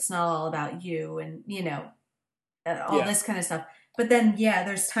work. It's not all about you, and, you know, all this kind of stuff. But then, yeah,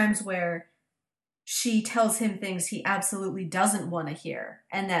 there's times where she tells him things he absolutely doesn't want to hear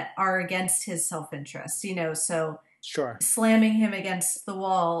and that are against his self-interest, you know, so slamming him against the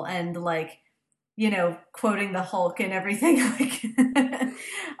wall and like, you know, quoting the Hulk and everything, like,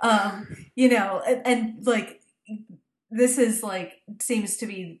 you know, and like, this is like, seems to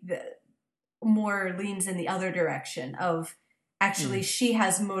be more leans in the other direction of actually she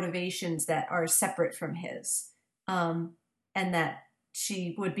has motivations that are separate from his, and that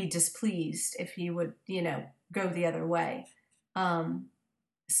she would be displeased if he would, you know, go the other way.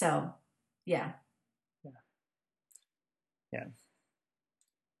 So, yeah. Yeah.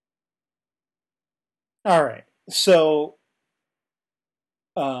 All right. So,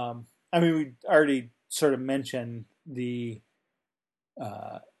 I mean, we already sort of mentioned the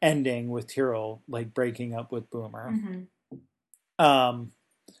ending with Tyrell like breaking up with Boomer. And,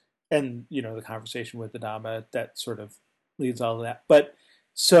 you know, the conversation with Adama, that sort of leads all of that. But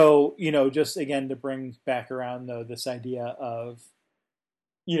so, you know, just again to bring back around though this idea of,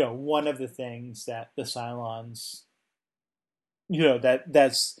 you know, one of the things that the Cylons, you know,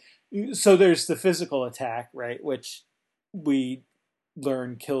 that's so there's the physical attack, right, which we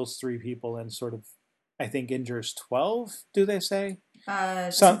learn kills 3 people and sort of, I think, injures 12, do they say?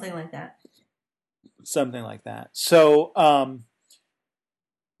 Something like that. Something like that. So,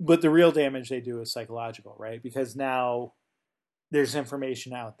 but the real damage they do is psychological, right? Because now there's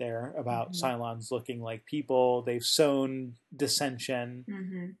information out there about Cylons looking like people. They've sown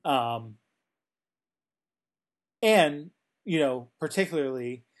dissension. And, you know,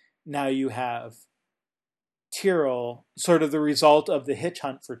 particularly now you have Tyrell, sort of the result of the hitch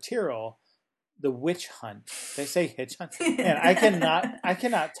hunt for Tyrell, the witch hunt. They say hitch hunt. Man, I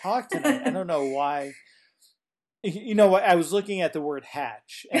cannot talk tonight. I don't know why. You know what? I was looking at the word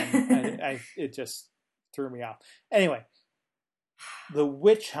hatch, and it just threw me off. Anyway, the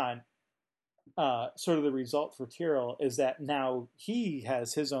witch hunt sort of the result for Tyrell is that now he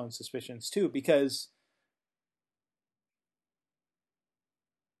has his own suspicions too, because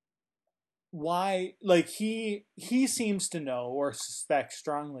why, like, he seems to know or suspect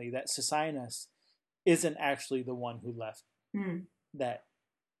strongly that Sissinus isn't actually the one who left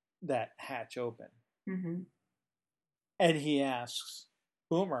that hatch open. Mm-hmm. And he asks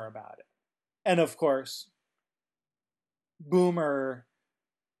Boomer about it. And of course, Boomer,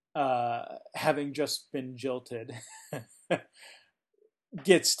 having just been jilted,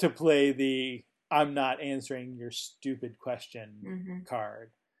 gets to play the "I'm not answering your stupid question"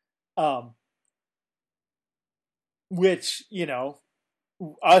 card. Which, you know,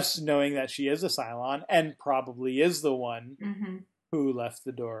 us knowing that she is a Cylon and probably is the one who left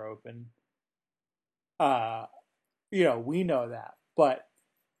the door open, you know, we know that. But,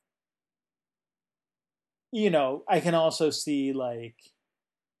 you know, I can also see, like,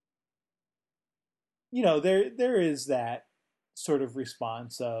 you know, there is that sort of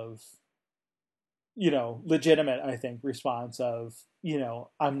response of, you know, legitimate, I think, response of, you know,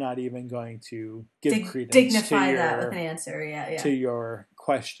 I'm not even going to give credence dignify to that with an answer, to your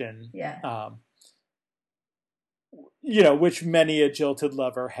question. Yeah. You know, which many a jilted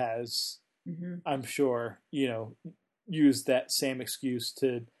lover has, I'm sure, you know, used that same excuse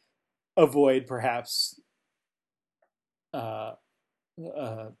to avoid perhaps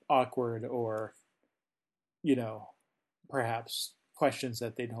awkward or, you know, perhaps questions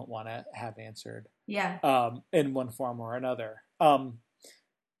that they don't want to have answered. Yeah. In one form or another.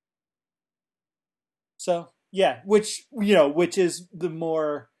 So yeah, which, you know, which is the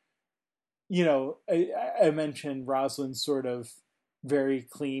more, you know, I mentioned Rosalind's sort of very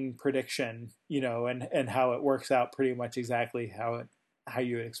clean prediction, you know, and how it works out pretty much exactly how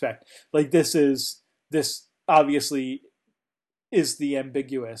you would expect. Like this obviously is the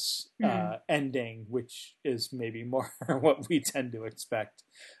ambiguous ending, which is maybe more what we tend to expect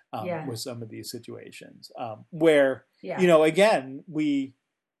with some of these situations, where, you know, again, we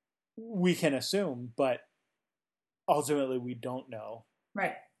can assume, but ultimately we don't know.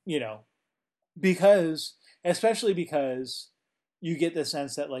 Right. You know, especially because you get the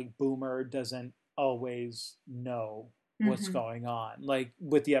sense that, like, Boomer doesn't always know what's going on. Like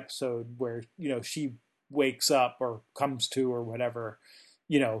with the episode where, you know, she wakes up or comes to or whatever,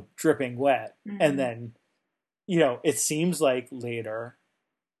 you know, dripping wet. And then, you know, it seems like later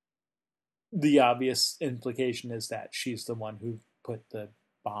the obvious implication is that she's the one who put the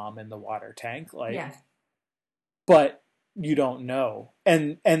bomb in the water tank. Like, but you don't know.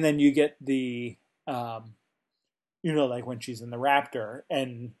 And then you get the, you know, like when she's in the Raptor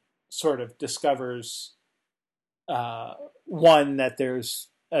and sort of discovers, one, that there's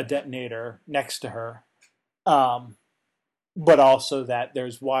a detonator next to her, but also that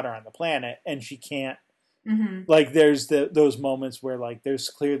there's water on the planet, and she can't, like, there's those moments where, like, there's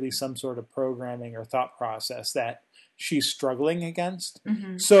clearly some sort of programming or thought process that she's struggling against.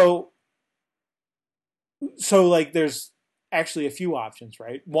 So like, there's actually a few options,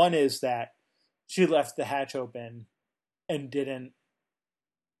 right? One is that she left the hatch open and didn't,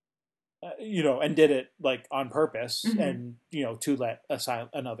 you know, and did it, like, on purpose, and, you know, to let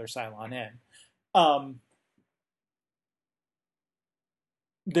another Cylon in.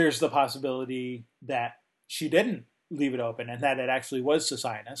 There's the possibility that she didn't leave it open and that it actually was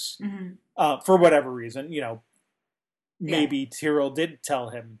Sissinus, for whatever reason. You know, maybe Tyrell did tell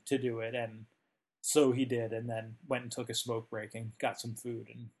him to do it, and so he did, and then went and took a smoke break and got some food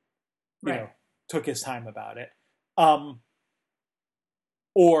and, you know, took his time about it.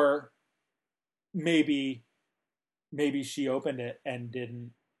 Or maybe she opened it and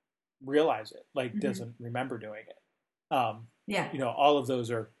didn't realize it, like, doesn't remember doing it. You know, all of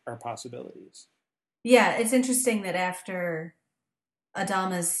those are possibilities. Yeah, it's interesting that after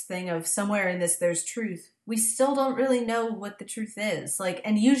Adama's thing of somewhere in this there's truth, we still don't really know what the truth is. Like,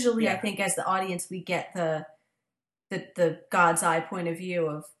 and usually I think as the audience we get the God's eye point of view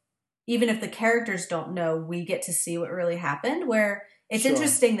of, even if the characters don't know, we get to see what really happened, where it's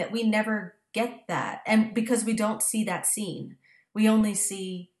interesting that we never get that. And because we don't see that scene, we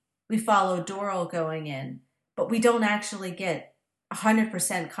follow Doral going in, but we don't actually get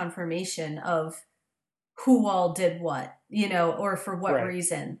 100% confirmation of who all did what, you know, or for what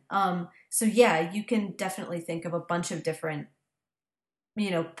reason. So yeah, you can definitely think of a bunch of different, you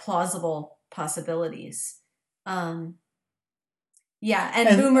know, plausible possibilities. Yeah,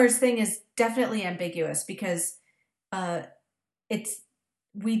 and Boomer's thing is definitely ambiguous because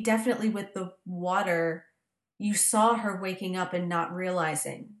we definitely, with the water, you saw her waking up and not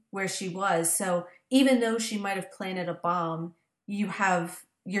realizing where she was. So even though she might have planted a bomb, you have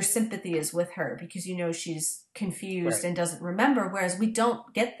your sympathy is with her because you know she's confused Right. and doesn't remember, whereas we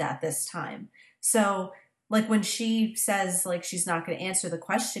don't get that this time. So, like, when she says, like, she's not going to answer the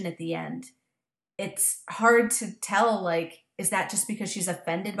question at the end, it's hard to tell, like, is that just because she's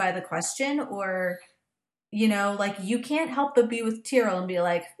offended by the question? Or, you know, like, you can't help but be with Tyrell and be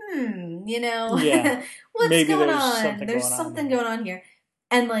like, you know, Yeah. what's Maybe going there's on? something There's going on something there. going on here.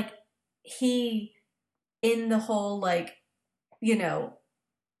 And, like, he, in the whole, like, you know,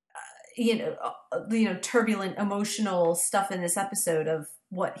 turbulent emotional stuff in this episode of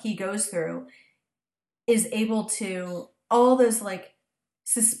what he goes through, is able to, all those like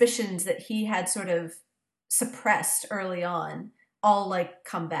suspicions that he had sort of suppressed early on all like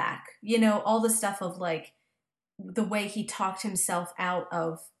come back. You know, all the stuff of like the way he talked himself out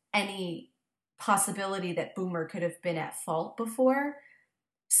of any possibility that Boomer could have been at fault before.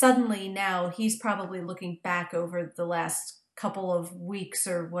 Suddenly now he's probably looking back over the last couple of weeks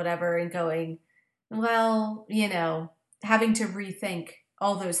or whatever and going, well, you know, having to rethink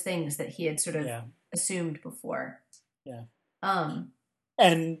all those things that he had sort of Yeah. assumed before. Yeah. Um,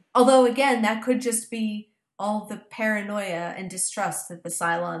 And although again, that could just be all the paranoia and distrust that the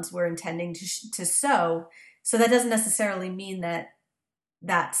Cylons were intending to sow. So that doesn't necessarily mean that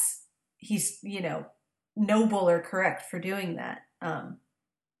that's he's, you know, noble or correct for doing that. yeah.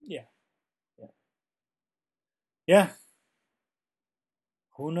 Yeah. Yeah.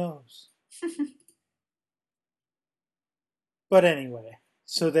 Who knows? But anyway,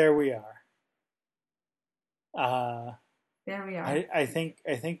 so there we are. There we are. I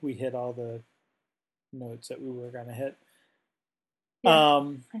think we hit all the notes that we were gonna hit.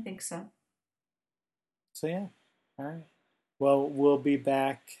 Yeah, I think so. So yeah. All right. Well, we'll be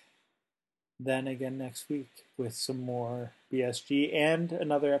back then again next week with some more BSG and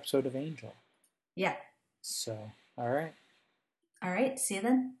another episode of Angel. Yeah. So, all right. All right. See you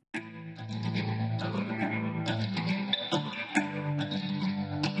then.